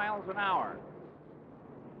 200 miles an hour.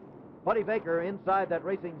 Buddy Baker, inside that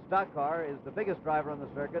racing stock car, is the biggest driver on the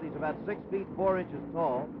circuit. He's about 6 feet 4 inches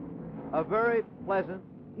tall. A very pleasant,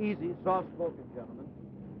 easy, soft-spoken gentleman.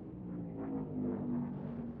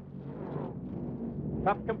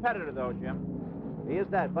 Tough competitor, though, Jim. He is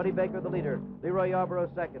that. Buddy Baker, the leader. Leroy Yarbrough,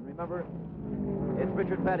 second. Remember, it's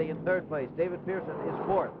Richard Petty in third place. David Pearson is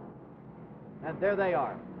fourth. And there they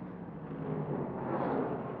are.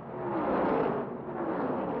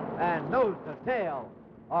 And nose to tail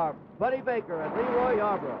are Buddy Baker and Leroy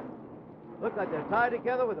Yarbrough. Look like they're tied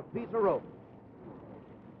together with a piece of rope.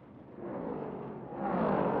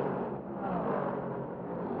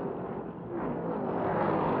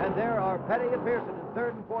 And there are Petty and Pearson in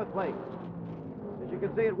third and fourth place. As you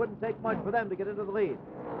can see, it wouldn't take much for them to get into the lead.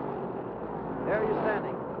 There you're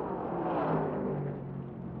standing.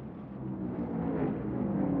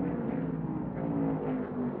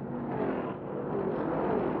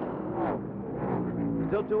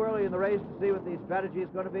 Still too early in the race to see what the strategy is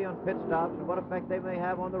going to be on pit stops and what effect they may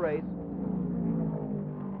have on the race.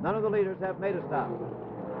 None of the leaders have made a stop.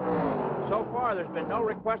 So far, there's been no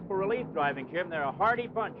request for relief driving, Jim. They're a hardy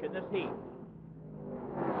bunch in this heat.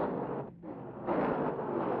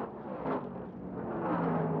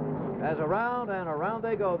 As around and around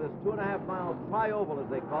they go, this 2.5 mile tri-oval, as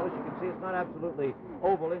they call it. You can see it's not absolutely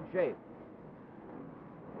oval in shape.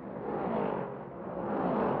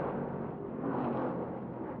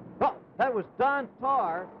 Oh, that was Don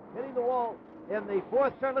Tarr hitting the wall in the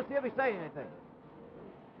fourth turn. Let's see if he's saying anything.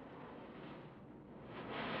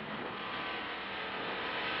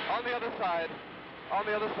 On the other side. On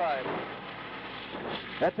the other side.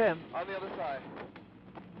 That's him. On the other side.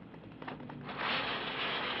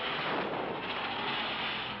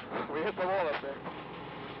 We hit the wall up there.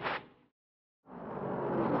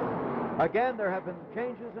 Again, there have been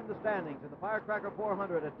changes in the standings in the Firecracker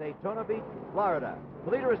 400 at Daytona Beach, Florida.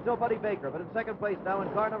 The leader is still Buddy Baker, but in second place now in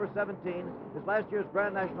car number 17 is last year's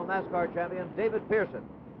Grand National NASCAR champion, David Pearson.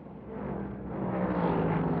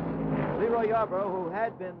 Leroy Yarbrough, who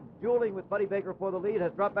had been dueling with Buddy Baker for the lead,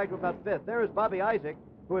 has dropped back to about fifth. There is Bobby Isaac,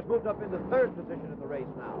 who has moved up into third position in the race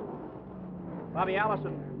now. Bobby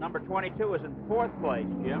Allison, number 22, is in fourth place,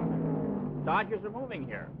 Jim. Dodgers are moving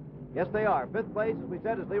here. Yes, they are. Fifth place, as we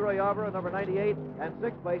said, is Leroy Yarborough, number 98, and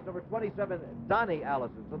sixth place, number 27, Donnie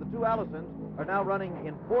Allison. So the two Allisons are now running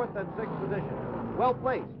in fourth and sixth position. Well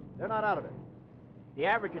placed. They're not out of it. The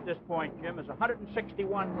average at this point, Jim, is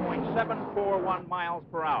 161.741 miles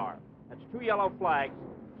per hour. That's 2 yellow flags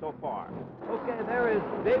so far. Okay, there is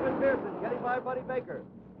David Pearson getting by Buddy Baker.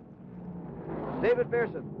 David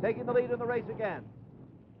Pearson taking the lead in the race again.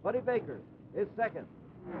 Buddy Baker is second.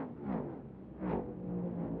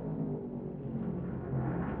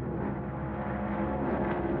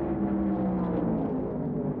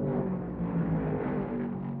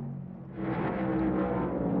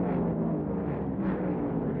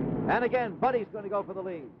 And again, Buddy's going to go for the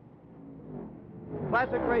lead.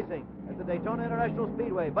 Classic racing at the Daytona International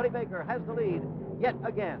Speedway. Buddy Baker has the lead yet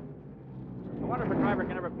again. I wonder if a driver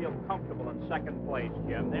can ever feel comfortable in second place,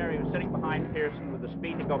 Jim. There he was sitting behind Pearson with the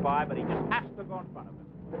speed to go by, but he just has to go in front of him.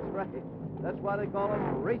 That's right. That's why they call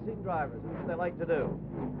them racing drivers. That's what they like to do.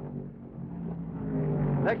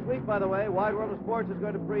 Next week, by the way, Wide World of Sports is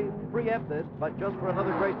going to preempt this, but just for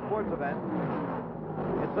another great sports event.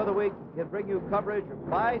 And so that we can bring you coverage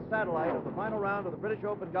by satellite of the final round of the British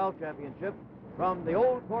Open Golf Championship from the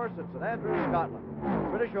old course at St Andrews, Scotland.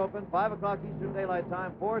 British Open, 5 o'clock Eastern Daylight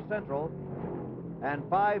Time, 4 Central, and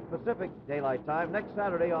 5 Pacific Daylight Time next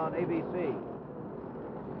Saturday on ABC.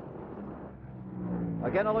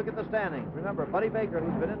 Again, a look at the standings. Remember, Buddy Baker,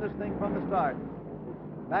 who's been in this thing from the start,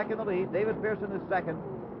 back in the lead. David Pearson is second,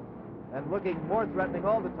 and looking more threatening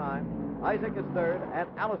all the time. Isaac is third, and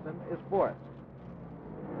Allison is fourth.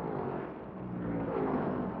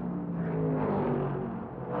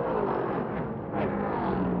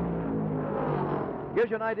 Gives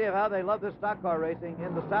you an idea of how they love this stock car racing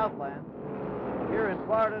in the Southland. Here in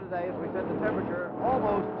Florida today, as we said, the temperature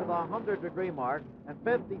almost to the 100-degree mark, and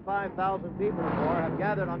 55,000 people or more have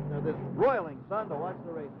gathered under this broiling sun to watch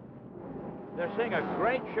the racing. They're seeing a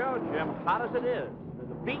great show, Jim, hot as it is.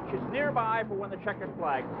 The beach is nearby for when the checkered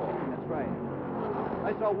flag falls. That's right.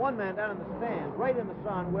 I saw one man down in the stands, right in the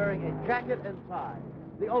sun, wearing a jacket and tie.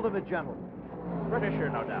 The ultimate gentleman. Britisher,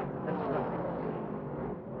 no doubt. That's right.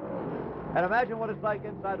 And imagine what it's like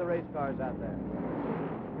inside the race cars out there.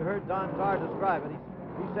 You heard Don Carr describe it. He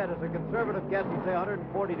said, as a conservative guess, he'd say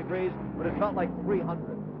 140 degrees, but it felt like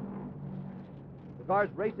 300. The car's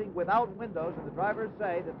racing without windows, and the drivers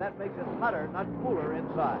say that makes it hotter, not cooler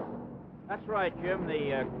inside. That's right, Jim.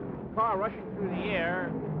 The car rushing through the air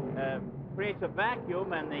creates a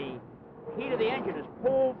vacuum, and the heat of the engine is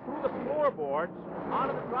pulled through the floorboards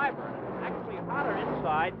onto the driver. And it's actually hotter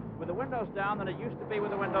inside with the windows down than it used to be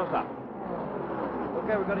with the windows up.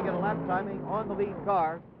 Okay, we're going to get a lap timing on the lead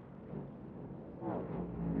car.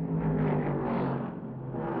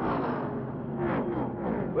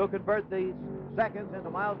 We'll convert these seconds into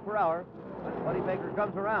miles per hour when Buddy Baker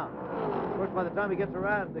comes around. Of course, by the time he gets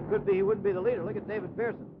around, it could be he wouldn't be the leader. Look at David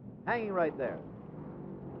Pearson hanging right there.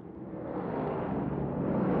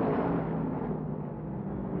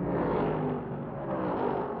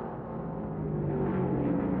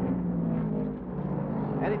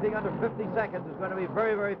 Anything under 50 seconds is going to be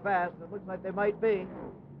very, very fast. It looks like they might be.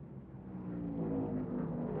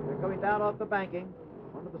 They're coming down off the banking,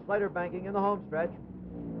 onto the slider banking in the home stretch.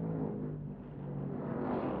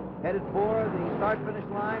 Headed for the start-finish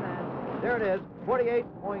line, and there it is,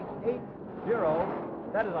 48.80.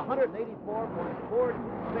 That is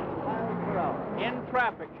 184.426 miles per hour. In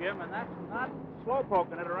traffic, Jim, and that's not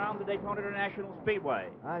slow-poking it around the Daytona International Speedway.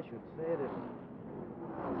 I should say it isn't.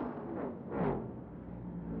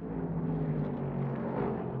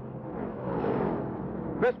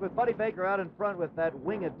 Chris, with Buddy Baker out in front with that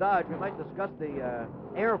wing at Dodge, we might discuss the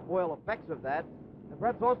airfoil effects of that. And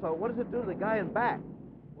perhaps also, what does it do to the guy in back?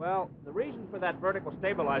 Well, the reason for that vertical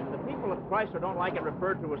stabilizer, the people at Chrysler don't like it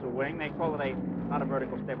referred to as a wing. They call it not a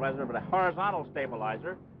vertical stabilizer, but a horizontal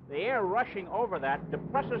stabilizer. The air rushing over that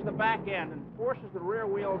depresses the back end and forces the rear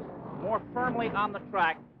wheels more firmly on the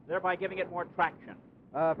track, thereby giving it more traction.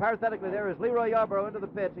 Parenthetically, there is Leroy Yarborough into the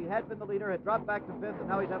pits. He had been the leader, had dropped back to fifth, and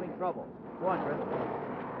now he's having trouble. Go on, Chris.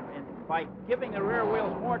 And by giving the rear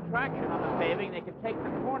wheels more traction on the paving, they can take the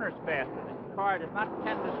corners faster. The car does not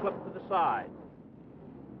tend to slip to the side.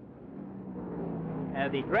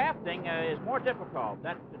 The drafting is more difficult.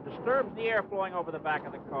 That disturbs the air flowing over the back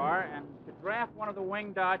of the car, and to draft one of the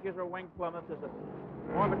wing Dodges or wing Plymouths is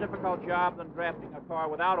more of a difficult job than drafting a car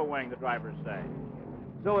without a wing, the drivers say.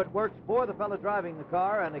 So it works for the fellow driving the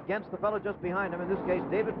car and against the fellow just behind him, in this case,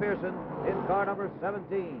 David Pearson, in car number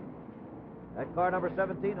 17. That car number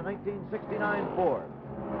 17, a 1969 Ford.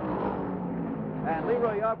 And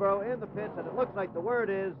Leroy Yarborough in the pits, and it looks like the word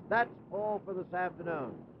is, that's all for this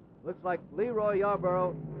afternoon. Looks like Leroy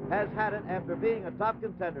Yarborough has had it after being a top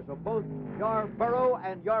contender. So both Yarborough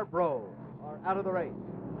and Yarbrough are out of the race.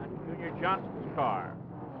 That's Junior Johnston's car.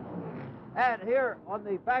 And here on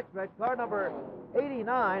the backstretch, car number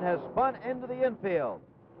 89 has spun into the infield.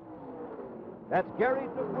 That's Gary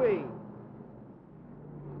Dupuis.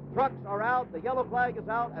 Trucks are out, the yellow flag is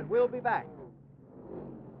out, and we'll be back.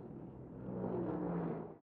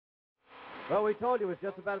 Well, we told you it was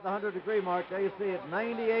just about at the 100-degree mark. There you see it,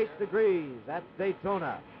 98 degrees at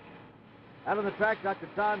Daytona. Out on the track, Dr.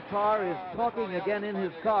 Don Carr is talking again in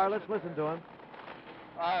his car. Let's listen to him.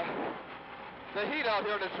 The heat out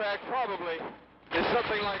here on the track probably is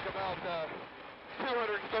something like about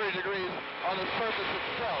 230 degrees on the surface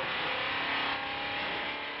itself.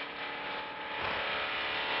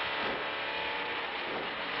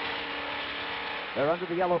 They're under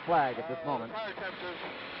the yellow flag at this moment. Tire temperatures,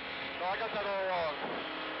 no, I got that all wrong.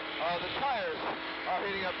 The tires are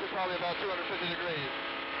heating up to probably about 250 degrees.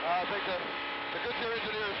 I think the Goodyear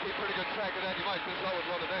engineers keep pretty good track of that. You might just always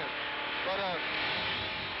run it in. But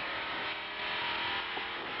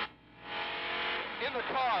in the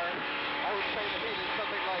car, I would say the heat is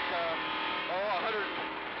something like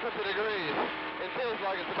 150 degrees. It feels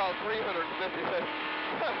like it's about 350.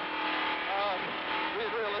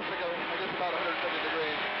 Realistically, I guess about 150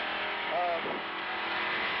 degrees.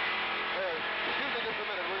 Excuse me just a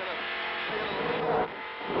minute. We're going to take it a little bit.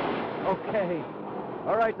 Okay.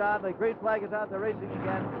 All right, Don, the green flag is out. They're racing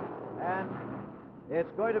again. And it's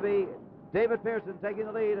going to be David Pearson taking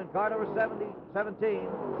the lead in car number 17,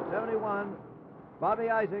 71. Bobby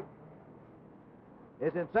Isaac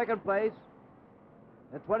is in second place.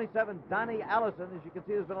 And 27, Donnie Allison. As you can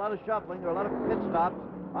see, there's been a lot of shuffling. There are a lot of pit stops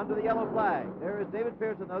under the yellow flag. There is David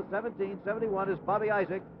Pearson, though. 17, 71 is Bobby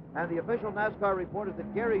Isaac. And the official NASCAR report is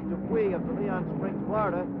that Gary Dupuis of Leon Springs,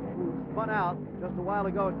 Florida, who spun out just a while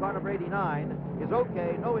ago in car number 89, is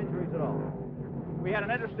okay, no injuries at all. We had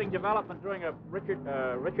an interesting development during a Richard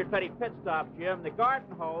Petty pit stop, Jim. The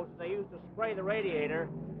garden hose they used to spray the radiator,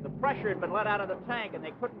 the pressure had been let out of the tank, and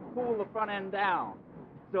they couldn't cool the front end down.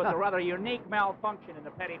 So it's a rather unique malfunction in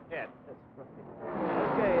the Petty pit.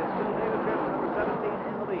 Okay, it's still David Pearson, number 17,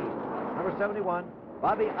 in the lead. Number 71,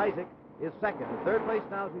 Bobby Isaac, is second. In third place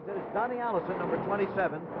now, as we said, is Donnie Allison, number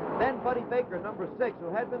 27. Then Buddy Baker, number 6,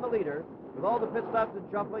 who had been the leader. With all the pit stops and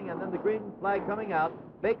shuffling and then the green flag coming out,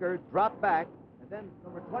 Baker dropped back. And then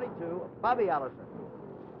number 22, Bobby Allison.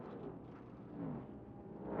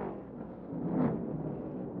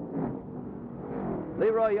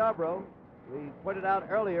 Leroy Yarbrough, we pointed out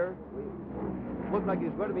earlier, looked like he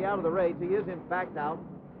was going to be out of the race. He is, in fact, out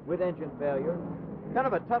with engine failure. Kind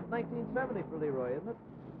of a tough 1970 for Leroy, isn't it?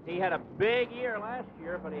 He had a big year last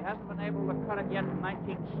year, but he hasn't been able to cut it yet in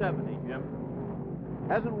 1970, Jim.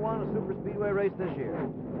 Hasn't won a super speedway race this year.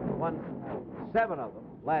 Won 7 of them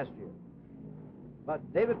last year. But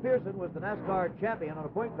David Pearson was the NASCAR champion on a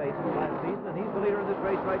point basis last season, and he's the leader in this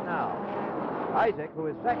race right now. Isaac, who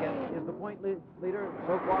is second, is the point leader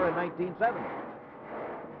so far in 1970.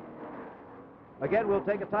 Again, we'll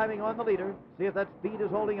take a timing on the leader, see if that speed is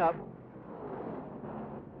holding up.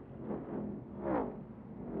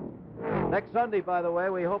 Next Sunday, by the way,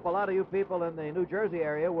 we hope a lot of you people in the New Jersey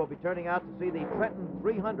area will be turning out to see the Trenton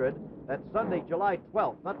 300. That's Sunday, July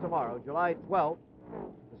 12th, not tomorrow, July 12th.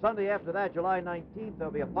 The Sunday after that, July 19th,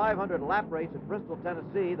 there'll be a 500 lap race at Bristol,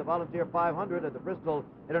 Tennessee, the Volunteer 500 at the Bristol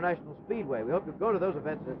International Speedway. We hope you'll go to those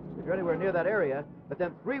events if you're anywhere near that area. But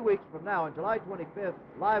then 3 weeks from now, on July 25th,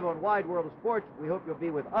 live on Wide World of Sports, we hope you'll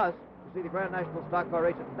be with us to see the Grand National Stock Car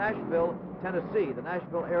Race at Nashville, Tennessee. The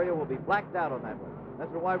Nashville area will be blacked out on that one. That's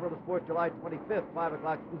for Wide World of Sports, July 25th, 5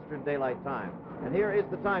 o'clock Eastern Daylight Time. And here is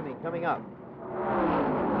the timing coming up.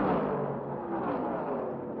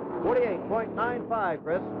 48.95,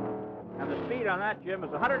 Chris. And the speed on that, Jim, is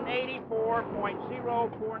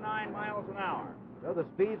 184.049 miles an hour. So the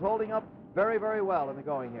speed's holding up very, very well in the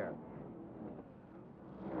going here.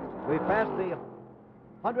 We've passed the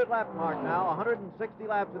 100-lap mark now, 160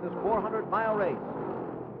 laps in this 400-mile race.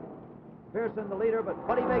 Pearson the leader, but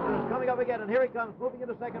Buddy Baker is coming up again, and here he comes, moving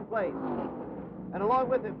into second place. And along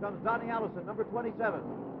with him comes Donnie Allison, number 27.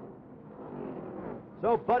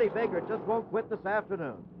 So Buddy Baker just won't quit this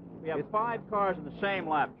afternoon. We have 5 cars in the same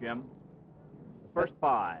lap, Jim. The first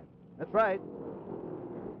 5. That's right.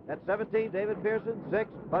 That's 17, David Pearson, 6,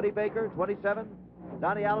 Buddy Baker, 27,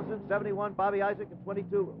 Donnie Allison, 71, Bobby Isaac, and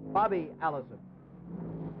 22, Bobby Allison.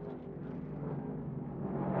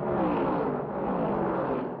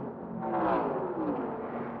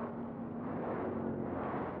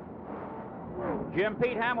 Jim,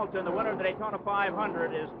 Pete Hamilton, the winner of the Daytona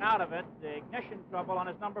 500, is out of it. The ignition trouble on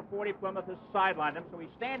his number 40 Plymouth has sidelined him, so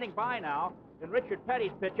he's standing by now in Richard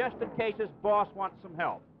Petty's pit just in case his boss wants some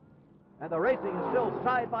help. And the racing is still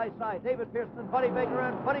side by side. David Pearson and Buddy Baker,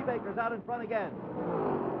 and Buddy Baker's out in front again.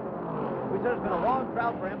 We said it's been a long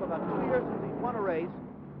drought for him, about 2 years since he's won a race.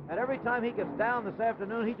 And every time he gets down this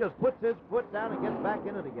afternoon, he just puts his foot down and gets back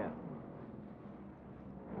in it again.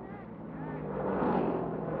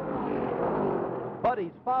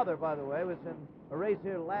 Buddy's father, by the way, was in a race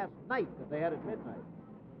here last night that they had at midnight.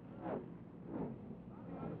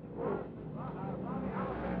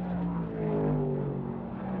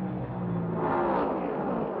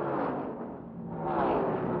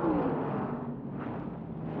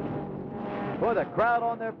 Boy, the crowd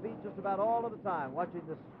on their feet just about all of the time watching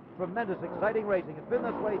this tremendous, exciting racing. It's been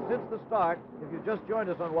this way since the start, if you've just joined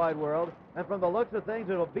us on Wide World. And from the looks of things,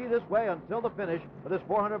 it'll be this way until the finish of this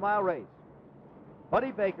 400-mile race.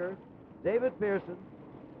 Buddy Baker, David Pearson,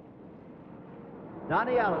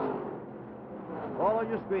 Donnie Allison, all on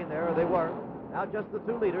your screen there, or they were. Now just the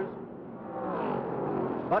two leaders,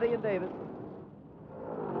 Buddy and David.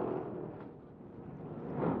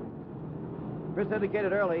 Chris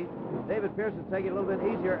indicated early, David Pearson's taking it a little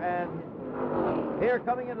bit easier, and here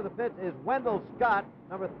coming into the pit is Wendell Scott,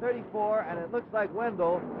 number 34, and it looks like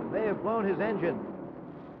Wendell may have blown his engine.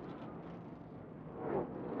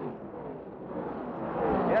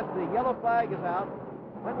 Yes, the yellow flag is out.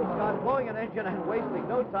 Wendell Scott blowing an engine and wasting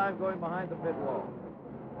no time going behind the pit wall.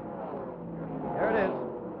 There it is.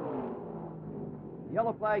 The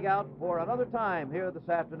yellow flag out for another time here this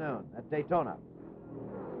afternoon at Daytona.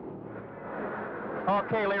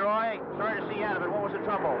 Okay, Leroy, sorry to see you out of it. What was the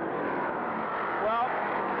trouble? Well,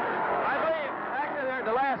 I believe, actually, there at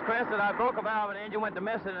the last, Chris, that I broke a valve and the engine went to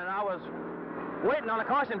missing, and I was waiting on a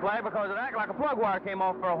caution flag because it acted like a plug wire came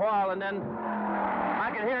off for a while, and then I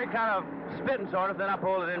could hear it kind of spitting, sort of. Then I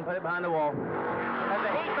pulled it in and put it behind the wall. Has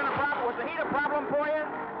the heat been a problem? Was the heat a problem for you?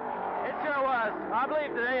 It sure was. I believe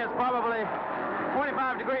today is probably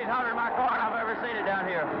 25 degrees hotter in my car than I've ever seen it down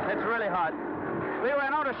here. It's really hot. Leroy,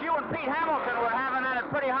 I noticed you and Pete Hamilton were having it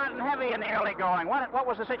pretty hot and heavy in the early going. What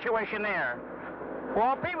was the situation there?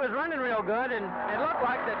 Well, Pete was running real good, and it looked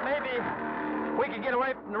like that maybe we could get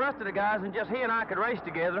away from the rest of the guys and just he and I could race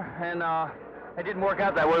together. And it didn't work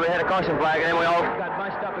out that way. We had a caution flag, and then we all got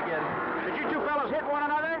bunched up again. Did you two fellows hit one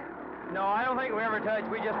another? No, I don't think we ever touched.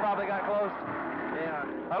 We just probably got close. Yeah.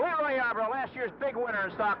 Leroy Yarborough, last year's big winner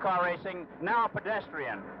in stock car racing, now a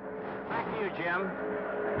pedestrian. Back to you, Jim.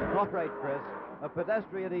 All right, Chris. A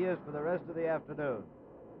pedestrian he is for the rest of the afternoon.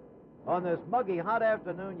 On this muggy, hot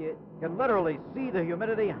afternoon, you can literally see the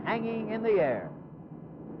humidity hanging in the air.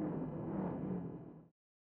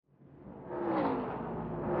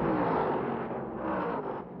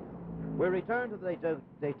 We return to the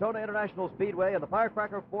Daytona International Speedway and the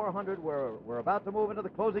Firecracker 400. We're about to move into the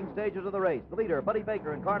closing stages of the race. The leader, Buddy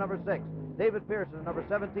Baker, in car number 6. David Pearson, number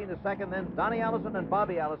 17, is second. Then Donnie Allison and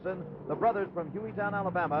Bobby Allison, the brothers from Hueytown,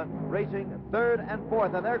 Alabama, racing third and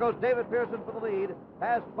fourth. And there goes David Pearson for the lead,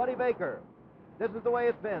 past Buddy Baker. This is the way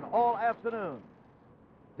it's been all afternoon.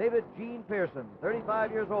 David Gene Pearson,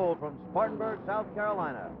 35 years old, from Spartanburg, South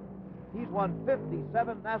Carolina. He's won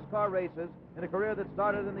 57 NASCAR races in a career that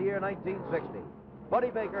started in the year 1960. Buddy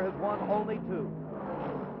Baker has won only 2.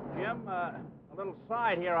 Jim, a little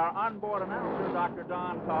side here. Our onboard announcer, Dr.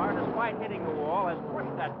 Don Carr, despite hitting the wall, has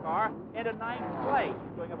pushed that car into 9th place.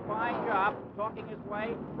 He's doing a fine job talking his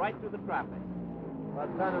way right through the traffic. By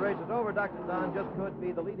the time the race is over, Dr. Don just could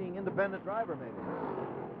be the leading independent driver, maybe.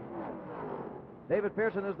 David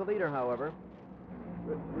Pearson is the leader, however.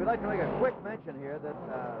 We'd like to make a quick mention here that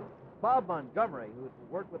Bob Montgomery, who's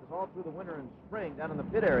worked with us all through the winter and spring down in the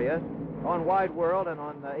pit area on Wide World and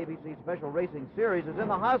on ABC Special Racing Series, is in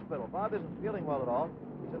the hospital. Bob isn't feeling well at all.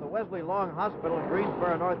 He's in the Wesley Long Hospital in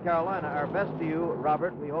Greensboro, North Carolina. Our best to you,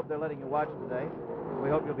 Robert. We hope they're letting you watch today. We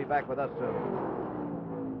hope you'll be back with us soon.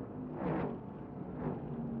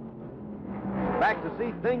 Back to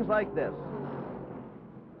see things like this.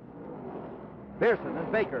 Pearson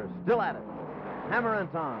and Baker still at it. Hammer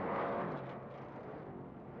and tongs.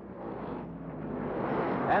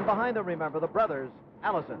 And behind them, remember, the brothers,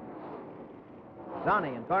 Allison.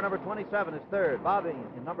 Donnie in car number 27 is third. Bobby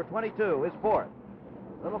in number 22 is fourth.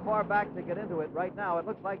 A little far back to get into it right now. It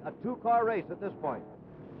looks like a 2-car race at this point.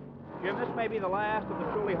 Jim, this may be the last of the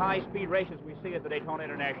truly high-speed races we see at the Daytona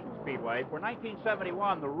International Speedway. For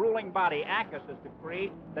 1971, the ruling body, ACUS, is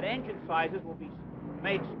decreed that engine sizes will be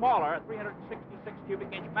made smaller, 366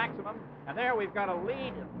 cubic inch maximum. And there we've got a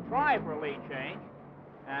lead, try for a lead change.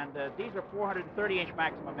 And these are 430-inch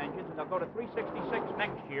maximum engines, and they'll go to 366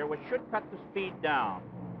 next year, which should cut the speed down.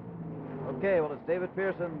 Okay, well, it's David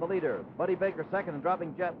Pearson, the leader. Buddy Baker second and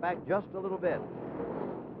dropping back just a little bit.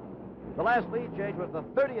 The last lead change was the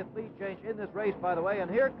 30th lead change in this race, by the way, and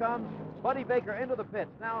here comes Buddy Baker into the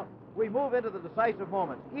pits. Now, we move into the decisive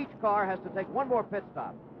moments. Each car has to take one more pit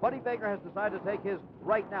stop. Buddy Baker has decided to take his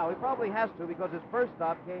right now. He probably has to because his first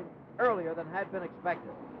stop came earlier than had been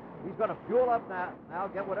expected. He's going to fuel up now,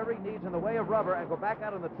 get whatever he needs in the way of rubber, and go back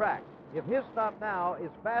out on the track. If his stop now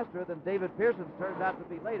is faster than David Pearson's turns out to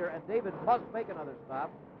be later, and David must make another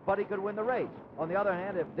stop, Buddy could win the race. On the other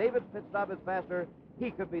hand, if David's pit stop is faster,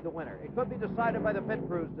 he could be the winner. It could be decided by the pit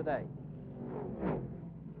crews today.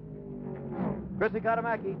 Chrissy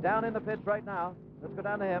Katamaki down in the pits right now. Let's go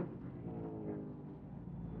down to him.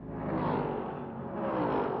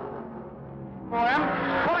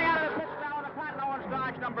 Pulling out of the pits now in the Cotton Owens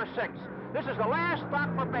Dodge number 6. This is the last stop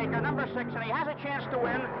for Baker, number 6, and he has a chance to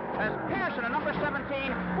win, as Pearson, at number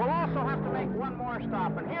 17, will also have to make one more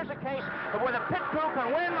stop. And here's a case of where the pit crew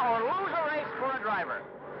can win or lose a race for a driver.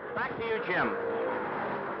 Back to you, Jim.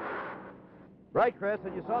 Right, Chris,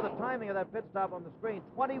 and you saw the timing of that pit stop on the screen,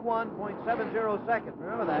 21.70 seconds.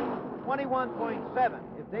 Remember that, 21.7.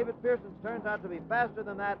 If David Pearson's turns out to be faster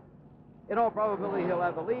than that, in all probability he'll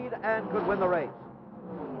have the lead and could win the race.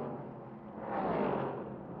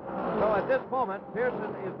 So at this moment,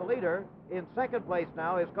 Pearson is the leader. In second place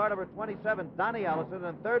now is car number 27, Donnie Allison,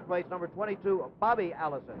 and third place, number 22, Bobby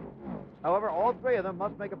Allison. However, all three of them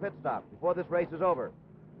must make a pit stop before this race is over.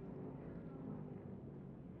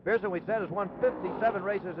 Pearson, we said, has won 57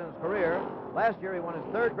 races in his career. Last year, he won his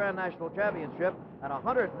third Grand National Championship at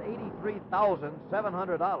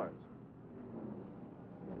 $183,700.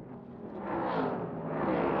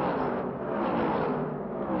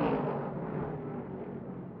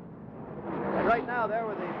 And right now, there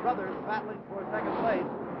were the brothers battling for second place.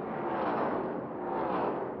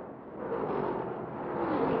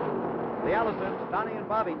 The Allisons, Donnie and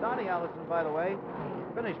Bobby. Donnie Allison, by the way,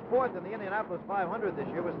 finished fourth in the Indianapolis 500 this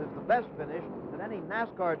year, which is the best finish that any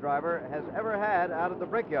NASCAR driver has ever had out of the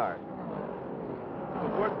Brickyard. The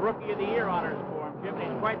fourth Rookie of the Year honors for him, Jim, and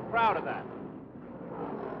he's quite proud of that.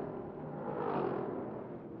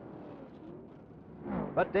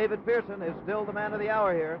 But David Pearson is still the man of the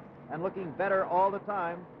hour here and looking better all the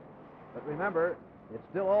time. But remember, it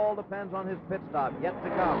still all depends on his pit stop yet to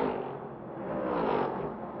come.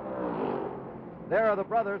 There are the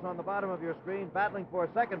brothers on the bottom of your screen battling for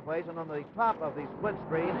second place, and on the top of the split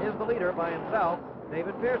screen is the leader by himself,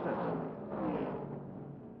 David Pearson.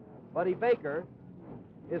 Buddy Baker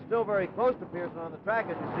is still very close to Pearson on the track,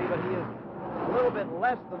 as you see, but he is a little bit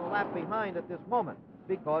less than a lap behind at this moment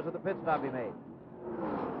because of the pit stop he made.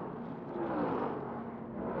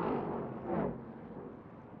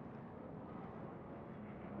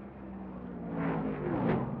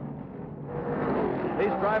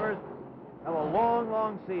 These drivers have a long,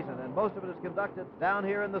 long season, and most of it is conducted down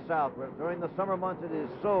here in the South, where during the summer months it is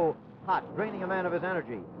so hot, draining a man of his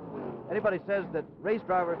energy. Anybody says that race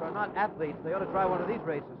drivers are not athletes, they ought to try one of these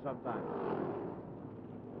races sometime.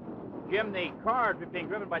 Jim, the car being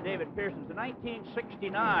driven by David Pearson is a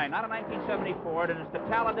 1969, not a 1974, and it's the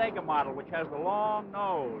Talladega model, which has the long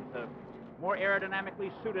nose, more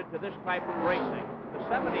aerodynamically suited to this type of racing. The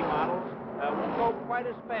 70 models won't go quite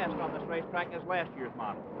as fast on this racetrack as last year's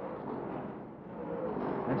model.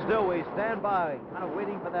 And still we stand by, kind of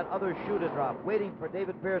waiting for that other shoe to drop, waiting for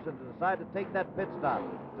David Pearson to decide to take that pit stop,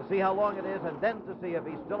 to see how long it is, and then to see if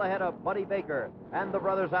he's still ahead of Buddy Baker and the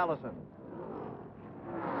brothers Allison.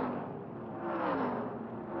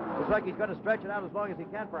 Looks like he's going to stretch it out as long as he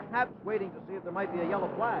can, perhaps waiting to see if there might be a yellow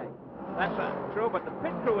flag. That's true, but the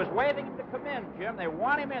pit crew is waving him to come in, Jim. They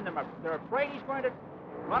want him in. They're afraid he's going to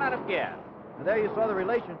run out of gas. And there you saw the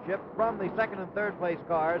relationship from the second and third place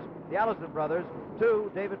cars, the Allison brothers,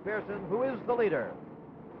 to David Pearson, who is the leader.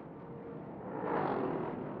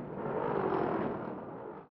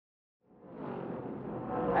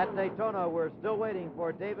 At Daytona, we're still waiting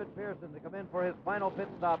for David Pearson to come in for his final pit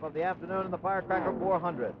stop of the afternoon in the Firecracker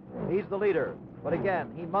 400. He's the leader, but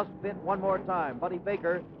again, he must fit one more time. Buddy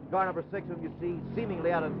Baker, car number 6, whom you see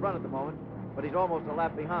seemingly out in front at the moment, but he's almost a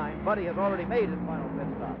lap behind. Buddy has already made his final pit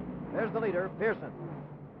stop. There's the leader, Pearson.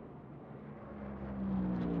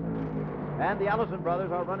 And the Allison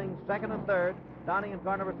brothers are running second and third. Donnie in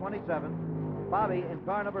car number 27, Bobby in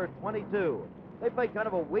car number 22. They played kind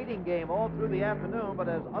of a waiting game all through the afternoon, but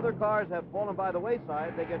as other cars have fallen by the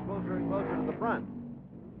wayside, they get closer and closer to the front.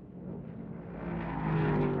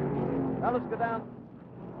 Now let's go down.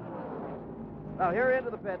 Now here into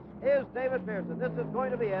the pits is David Pearson. This is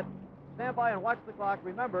going to be it. stand by and watch the clock.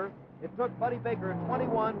 Remember, it took Buddy Baker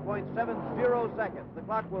 21.70 seconds. The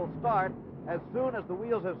clock will start as soon as the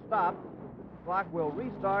wheels have stopped. The clock will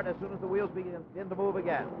restart as soon as the wheels begin to move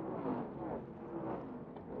again.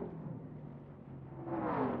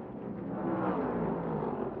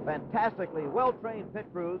 Fantastically well-trained pit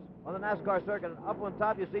crews on the NASCAR circuit. Up on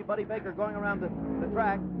top, you see Buddy Baker going around the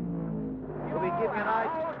track. We'll be keeping an eye.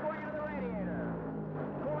 Going into the radiator.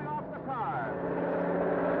 Cooling off the car.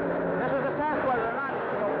 This is a test whether or not it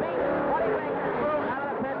will beat Buddy Baker through out of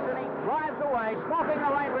the pits, and he drives away, smoking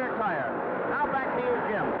the right rear tire. Now back to you,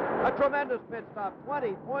 Jim. A tremendous pit stop,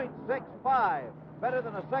 20.65. Better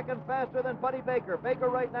than a second faster than Buddy Baker. Baker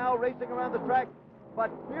right now racing around the track,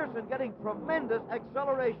 but Pearson getting tremendous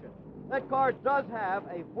acceleration. That car does have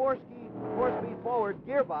a four-speed forward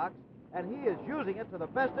gearbox, and he is using it to the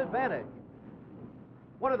best advantage.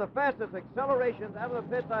 One of the fastest accelerations out of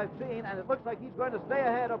the pits I've seen, and it looks like he's going to stay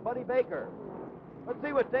ahead of Buddy Baker. Let's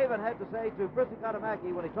see what David had to say to Chrissy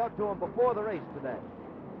Katamaki when he talked to him before the race today.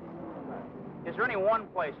 Is there any one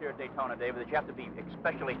place here at Daytona, David, that you have to be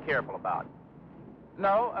especially careful about?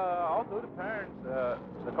 No, all through the turns,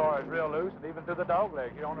 the car is real loose, and even through the dog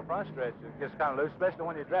leg here on the front stretch, it gets kind of loose, especially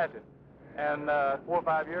when you draft it. And 4 or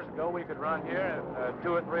 5 years ago, we could run here and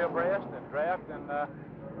 2 or 3 abreast and draft and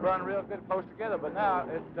run real good close together. But now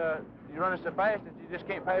you're running so fast that you just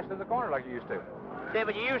can't pass through the corner like you used to.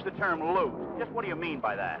 David, you use the term loose. Just what do you mean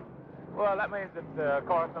by that? Well, that means that the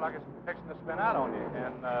car feels like it's fixing to spin out on you,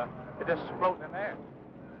 and it just floating in there.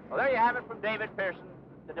 Well, there you have it from David Pearson,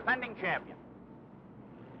 the defending champion.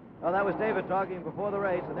 Well, that was David talking before the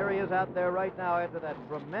race, and there he is out there right now after that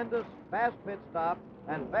tremendous fast pit stop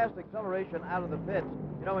and fast acceleration out of the pits.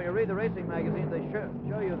 You know, when you read the racing magazines, they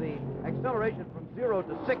show you the acceleration from 0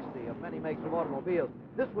 to 60 of many makes of automobiles.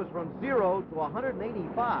 This was from 0 to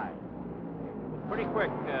 185. Pretty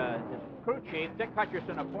quick. His crew chief, Dick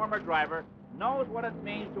Hutcherson, a former driver, knows what it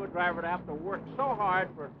means to a driver to have to work so hard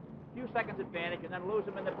for a few seconds advantage and then lose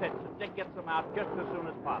them in the pits. And Dick gets them out just as soon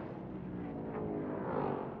as possible.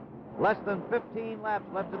 Less than 15 laps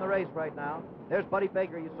left in the race right now. There's Buddy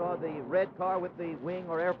Baker. You saw the red car with the wing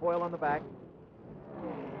or airfoil on the back.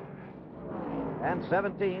 And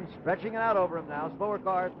 17 stretching it out over him now. Slower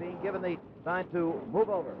cars being given the sign to move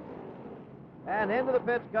over. And into the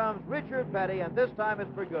pits comes Richard Petty, and this time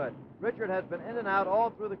it's for good. Richard has been in and out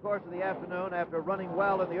all through the course of the afternoon after running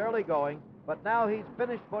well in the early going, but now he's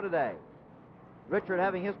finished for today. Richard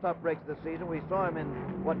having his tough breaks this season. We saw him in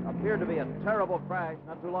what appeared to be a terrible crash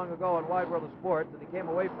not too long ago on Wide World of Sports that he came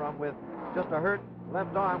away from with just a hurt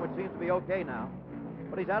left arm, which seems to be okay now.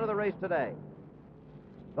 But he's out of the race today.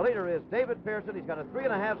 The leader is David Pearson. He's got a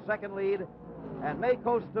 3.5 second lead and may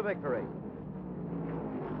coast to victory.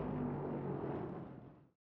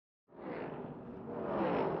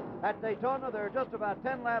 At Daytona, there are just about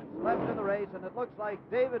 10 laps left in the race, and it looks like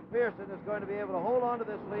David Pearson is going to be able to hold on to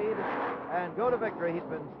this lead and go to victory. He's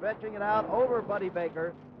been stretching it out over Buddy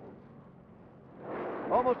Baker.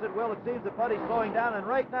 Almost at will. It seems that Buddy's slowing down, and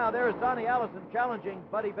right now there is Donnie Allison challenging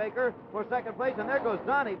Buddy Baker for second place, and there goes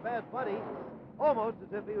Donnie past Buddy, almost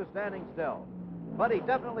as if he was standing still. Buddy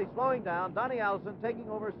definitely slowing down. Donnie Allison taking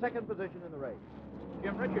over second position in the race.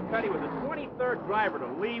 Jim, Richard Petty was the 23rd driver to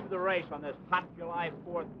leave the race on this hot July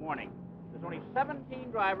 4th morning. There's only 17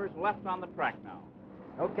 drivers left on the track now.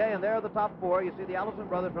 Okay, and there are the top 4. You see the Allison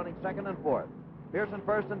brothers running second and fourth. Pearson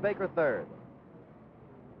first and Baker third.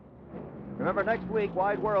 Remember, next week,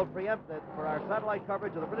 Wide World preempted for our satellite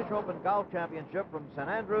coverage of the British Open Golf Championship from St.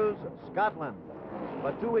 Andrews, Scotland.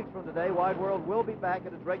 But 2 weeks from today, Wide World will be back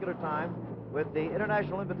at its regular time with the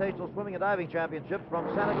International Invitational Swimming and Diving Championships from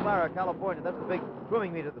Santa Clara, California. That's the big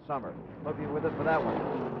swimming meet of the summer. Hope you're with us for that one.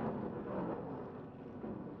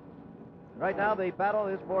 Right now, the battle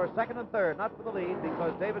is for second and third, not for the lead,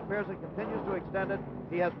 because David Pearson continues to extend it.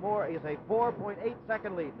 He has more. He has a 4.8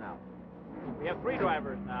 second lead now. We have 3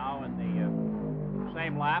 drivers now in the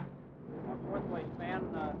same lap. Our fourth place man,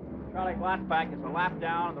 Charlie Glassback, is a lap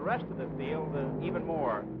down, and the rest of the field even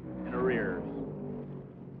more in arrears.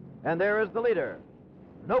 And there is the leader.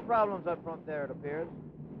 No problems up front there, it appears.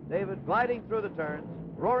 David gliding through the turns,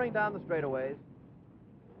 roaring down the straightaways.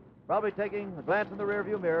 Probably taking a glance in the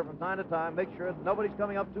rearview mirror from time to time, make sure that nobody's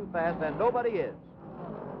coming up too fast, and nobody is.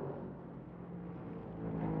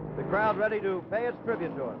 The crowd ready to pay its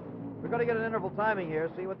tribute to him. We're going to get an interval timing here,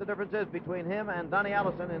 see what the difference is between him and Donnie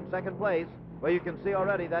Allison in second place. Well, you can see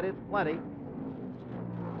already that is plenty.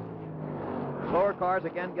 Slower cars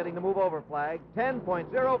again getting the move over flag.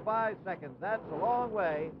 10.05 seconds. That's a long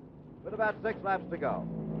way with about 6 laps to go.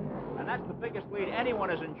 And that's the biggest lead anyone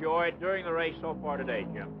has enjoyed during the race so far today,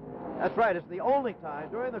 Jim. That's right. It's the only time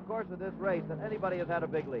during the course of this race that anybody has had a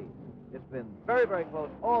big lead. It's been very, very close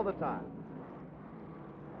all the time.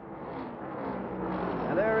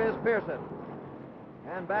 And there is Pearson.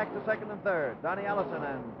 And back to second and third. Donnie Allison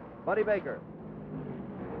and Buddy Baker.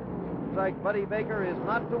 Looks like Buddy Baker is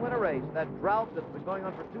not to win a race. That drought that's been going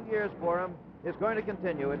on for 2 years for him is going to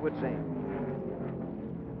continue, it would seem.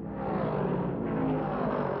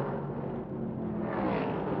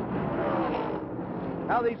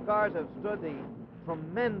 How these cars have stood the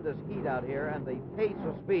tremendous heat out here and the pace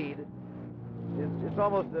of speed, it's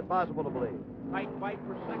almost impossible to believe. Tight fight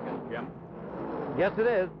for second, Jim. Yes, it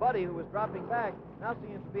is. Buddy, who was dropping back, now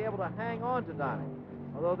seems to be able to hang on to Donnie.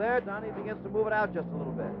 Although there, Donnie begins to move it out just a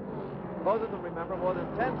little bit. Both of them, remember, more than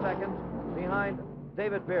 10 seconds behind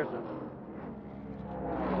David Pearson.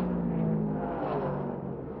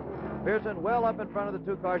 Pearson well up in front of the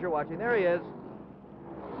two cars you're watching. There he is.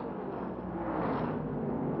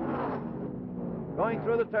 Going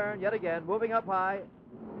through the turn yet again, moving up high.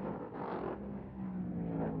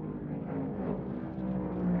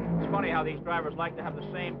 It's funny how these drivers like to have the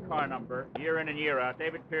same car number year in and year out.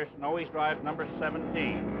 David Pearson always drives number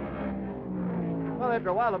 17. Well, after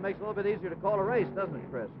a while, it makes it a little bit easier to call a race, doesn't it,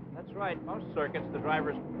 Chris? That's right. Most circuits, the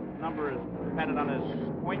driver's number is dependent on his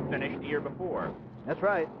point finish the year before. That's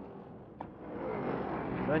right.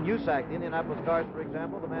 Then USAC, the Indianapolis cars, for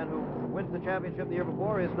example, the man who wins the championship the year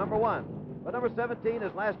before is number 1. But number 17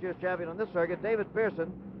 is last year's champion on this circuit, David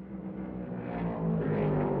Pearson.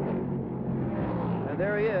 And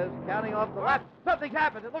there he is, counting off the laps. Something's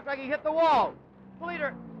happened. It looks like he hit the wall. The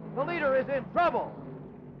leader is in trouble.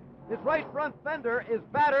 His right front fender is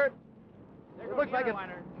battered. It looks like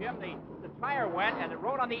Jim, the tire went and it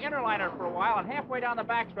rode on the inner liner for a while, and halfway down the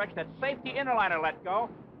backstretch, that safety inner liner let go.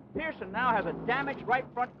 Pearson now has a damaged right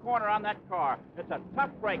front corner on that car. It's a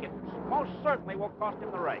tough break. It most certainly will cost him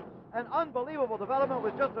the race. An unbelievable development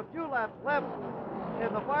with just a few laps left in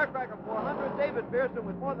the Firecracker 400. David Pearson,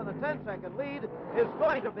 with more than a 10-second lead, is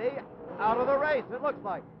going to be out of the race, it looks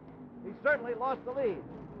like. He certainly lost the lead.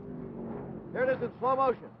 Here it is in slow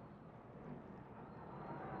motion.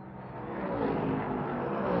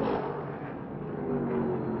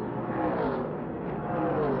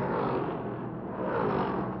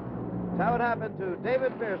 That's how it happened to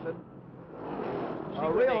David Pearson. A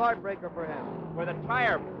real heartbreaker for him. Where the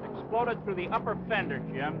tire exploded through the upper fender,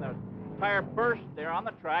 Jim. The tire burst there on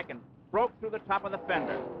the track and broke through the top of the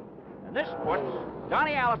fender. And this puts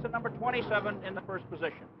Donnie Allison, number 27, in the first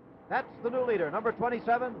position. That's the new leader, number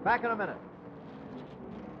 27. Back in a minute.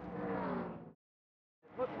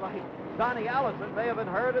 It looks like Donnie Allison may have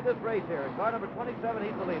inherited this race here. In car number 27,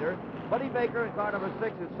 he's the leader. Buddy Baker in car number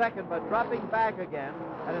 6 is second, but dropping back again.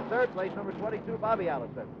 And in third place, number 22, Bobby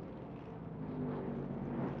Allison.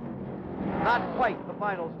 Not quite the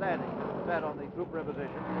final standing set on the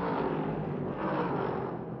superimposition.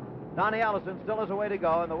 Donnie Allison still has a way to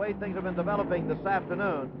go, and the way things have been developing this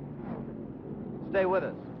afternoon, stay with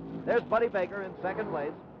us. There's Buddy Baker in second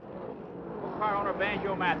place. Well, car owner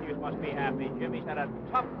Banjo Matthews must be happy, Jim. He's had a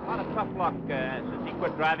lot of tough luck since he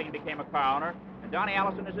quit driving and became a car owner. And Donnie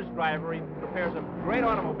Allison is his driver. He prepares a great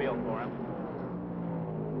automobile for him.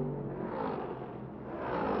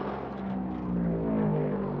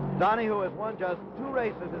 Donnie, who has won just 2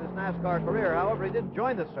 races in his NASCAR career, however, he didn't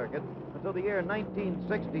join the circuit until the year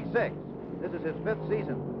 1966. This is his 5th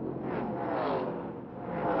season.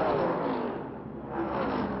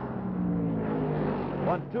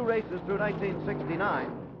 Won 2 races through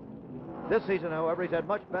 1969. This season, however, he's had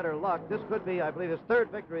much better luck. This could be, I believe, his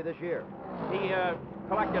 3rd victory this year. He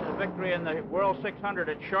collected the victory in the World 600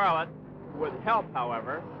 at Charlotte with help,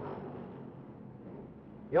 however.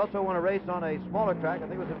 He also won a race on a smaller track, I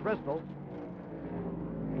think it was in Bristol.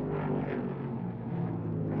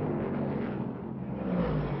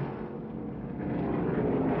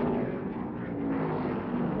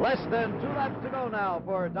 Less than 2 laps to go now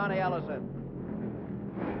for Donnie Allison.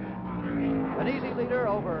 An easy leader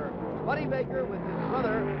over Buddy Baker with his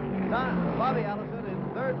brother, Bobby Allison, in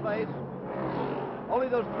 3rd place. Only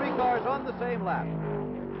those 3 cars on the same lap.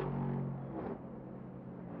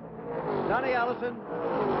 Donnie Allison,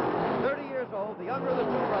 30 years old, the younger of the 2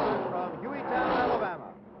 brothers from Hueytown,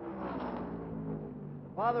 Alabama.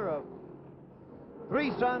 The father of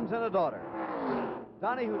 3 sons and a daughter.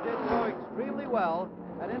 Donnie, who did so extremely well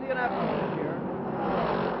at Indianapolis this year,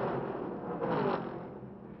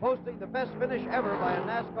 posting the best finish ever by a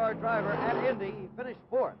NASCAR driver at Indy. He finished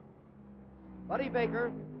 4th. Buddy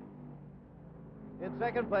Baker in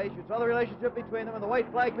 2nd place. You saw the relationship between them, and the white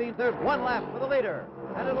flag means there's 1 lap for the leader,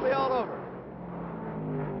 and it'll be all over.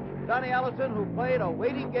 Donnie Allison, who played a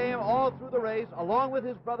waiting game all through the race, along with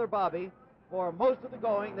his brother Bobby, for most of the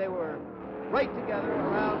going. They were right together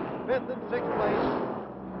around 5th and 6th place,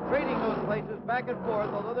 trading those places back and forth,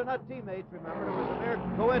 although they're not teammates, remember. It was a mere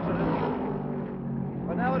coincidence.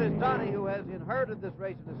 But now it is Donnie who has inherited this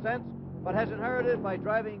race in a sense, but has inherited it by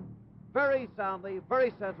driving very soundly,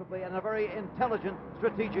 very sensibly, and a very intelligent,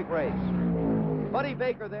 strategic race. Buddy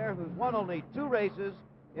Baker there, who's won only 2 races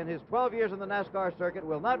in his 12 years in the NASCAR circuit,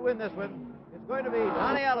 will not win this one. It's going to be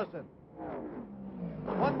Donnie Allison.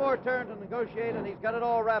 One more turn to negotiate, and he's got it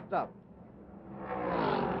all wrapped up.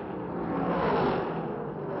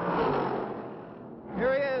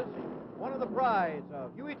 Here he is, one of the prize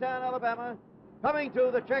of Hueytown, Alabama, coming to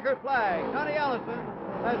the checkered flag. Donnie Allison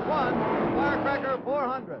has won the Firecracker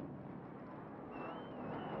 400.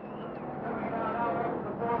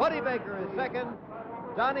 Buddy Baker is second.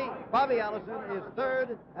 Bobby Allison is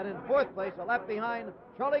third, and in 4th place, a lap behind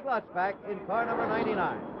Charlie Glotzback in car number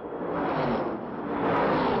 99.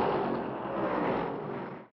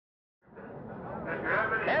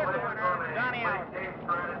 There's the winner, Donnie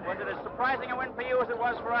Allison. Was it as surprising a win for you as it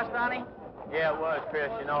was for us, Donnie? Yeah, it was,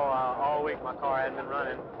 Chris. You know, all week my car hadn't been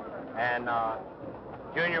running, and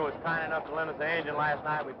Junior was kind enough to lend us the engine last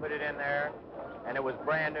night. We put it in there, and it was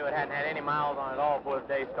brand new. It hadn't had any miles on it at all before the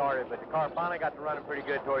day started, but the car finally got to running pretty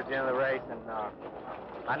good towards the end of the race, and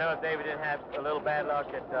I know if David didn't have a little bad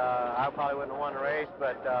luck, that I probably wouldn't have won the race,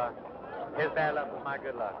 but his bad luck was my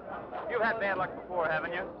good luck. You've had bad luck before,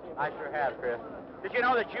 haven't you? I sure have, Chris. Did you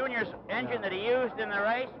know that Junior's engine that he used in the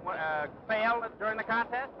race failed during the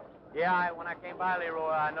contest? Yeah, when I came by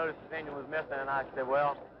Leroy, I noticed his engine was missing, and I said,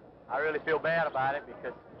 well, I really feel bad about it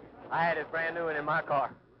because I had his brand new one in my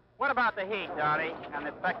car. What about the heat, Donnie, and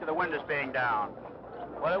the effect of the windows being down?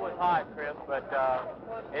 Well, it was hot, Chris, but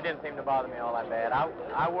it didn't seem to bother me all that bad.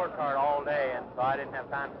 I worked hard all day, and so I didn't have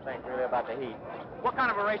time to think really about the heat. What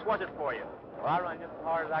kind of a race was it for you? Well, I run just as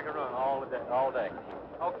hard as I could run all day.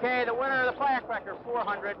 Okay, the winner of the Firecracker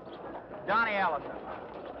 400, Donnie Allison.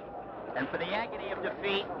 And for the agony of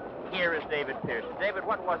defeat, here is David Pearson. David,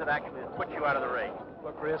 what was it actually that put you out of the race?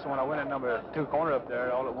 Well, Chris, when I went in number 2 corner up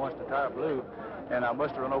there, all at once the tire blew, and I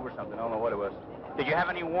must have run over something. I don't know what it was. Did you have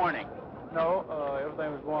any warning? No,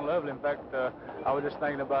 everything was going lovely. In fact, I was just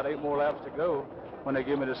thinking about 8 more laps to go when they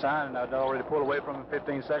gave me the sign, and I'd already pulled away from him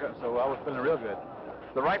 15 seconds, so I was feeling real good.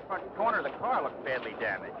 The right front corner of the car looked badly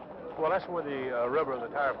damaged. Well, that's where the rubber of the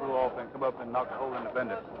tire flew off and come up and knocked a hole in the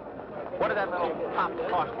fender. What did that little pop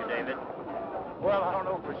cost you, David? Well, I don't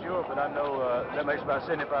know for sure, but I know that makes about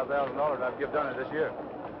 $75,000 I've done it this year.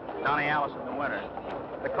 Donnie Allison, the winner.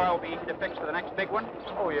 The car will be easy to fix for the next big one?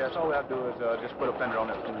 Oh, yes. All we have to do is just put a fender on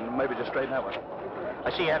it and maybe just straighten that one. I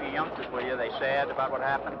see you have your youngsters with you. They sad about what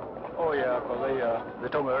happened? Oh, yeah, because they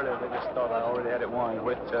told me earlier they just thought I already had it won,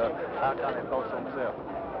 which I kind of thought so myself.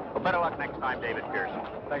 Well, better luck next time, David Pearson.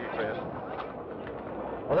 Thank you, Chris.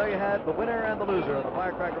 Well, there you had the winner and the loser of the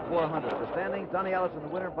Firecracker 400. The standings: Donnie Allison, the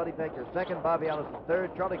winner; Buddy Baker, second; Bobby Allison,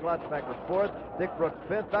 third; Charlie Glotzback was fourth; Dick Brooks,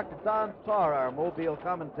 fifth; Dr. Don Tarr, our Mobile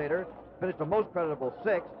commentator, finished the most creditable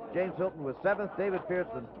sixth; James Hilton was seventh; David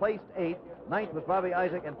Pearson placed eighth; ninth was Bobby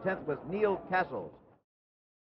Isaac, and 10th was Neil Castles.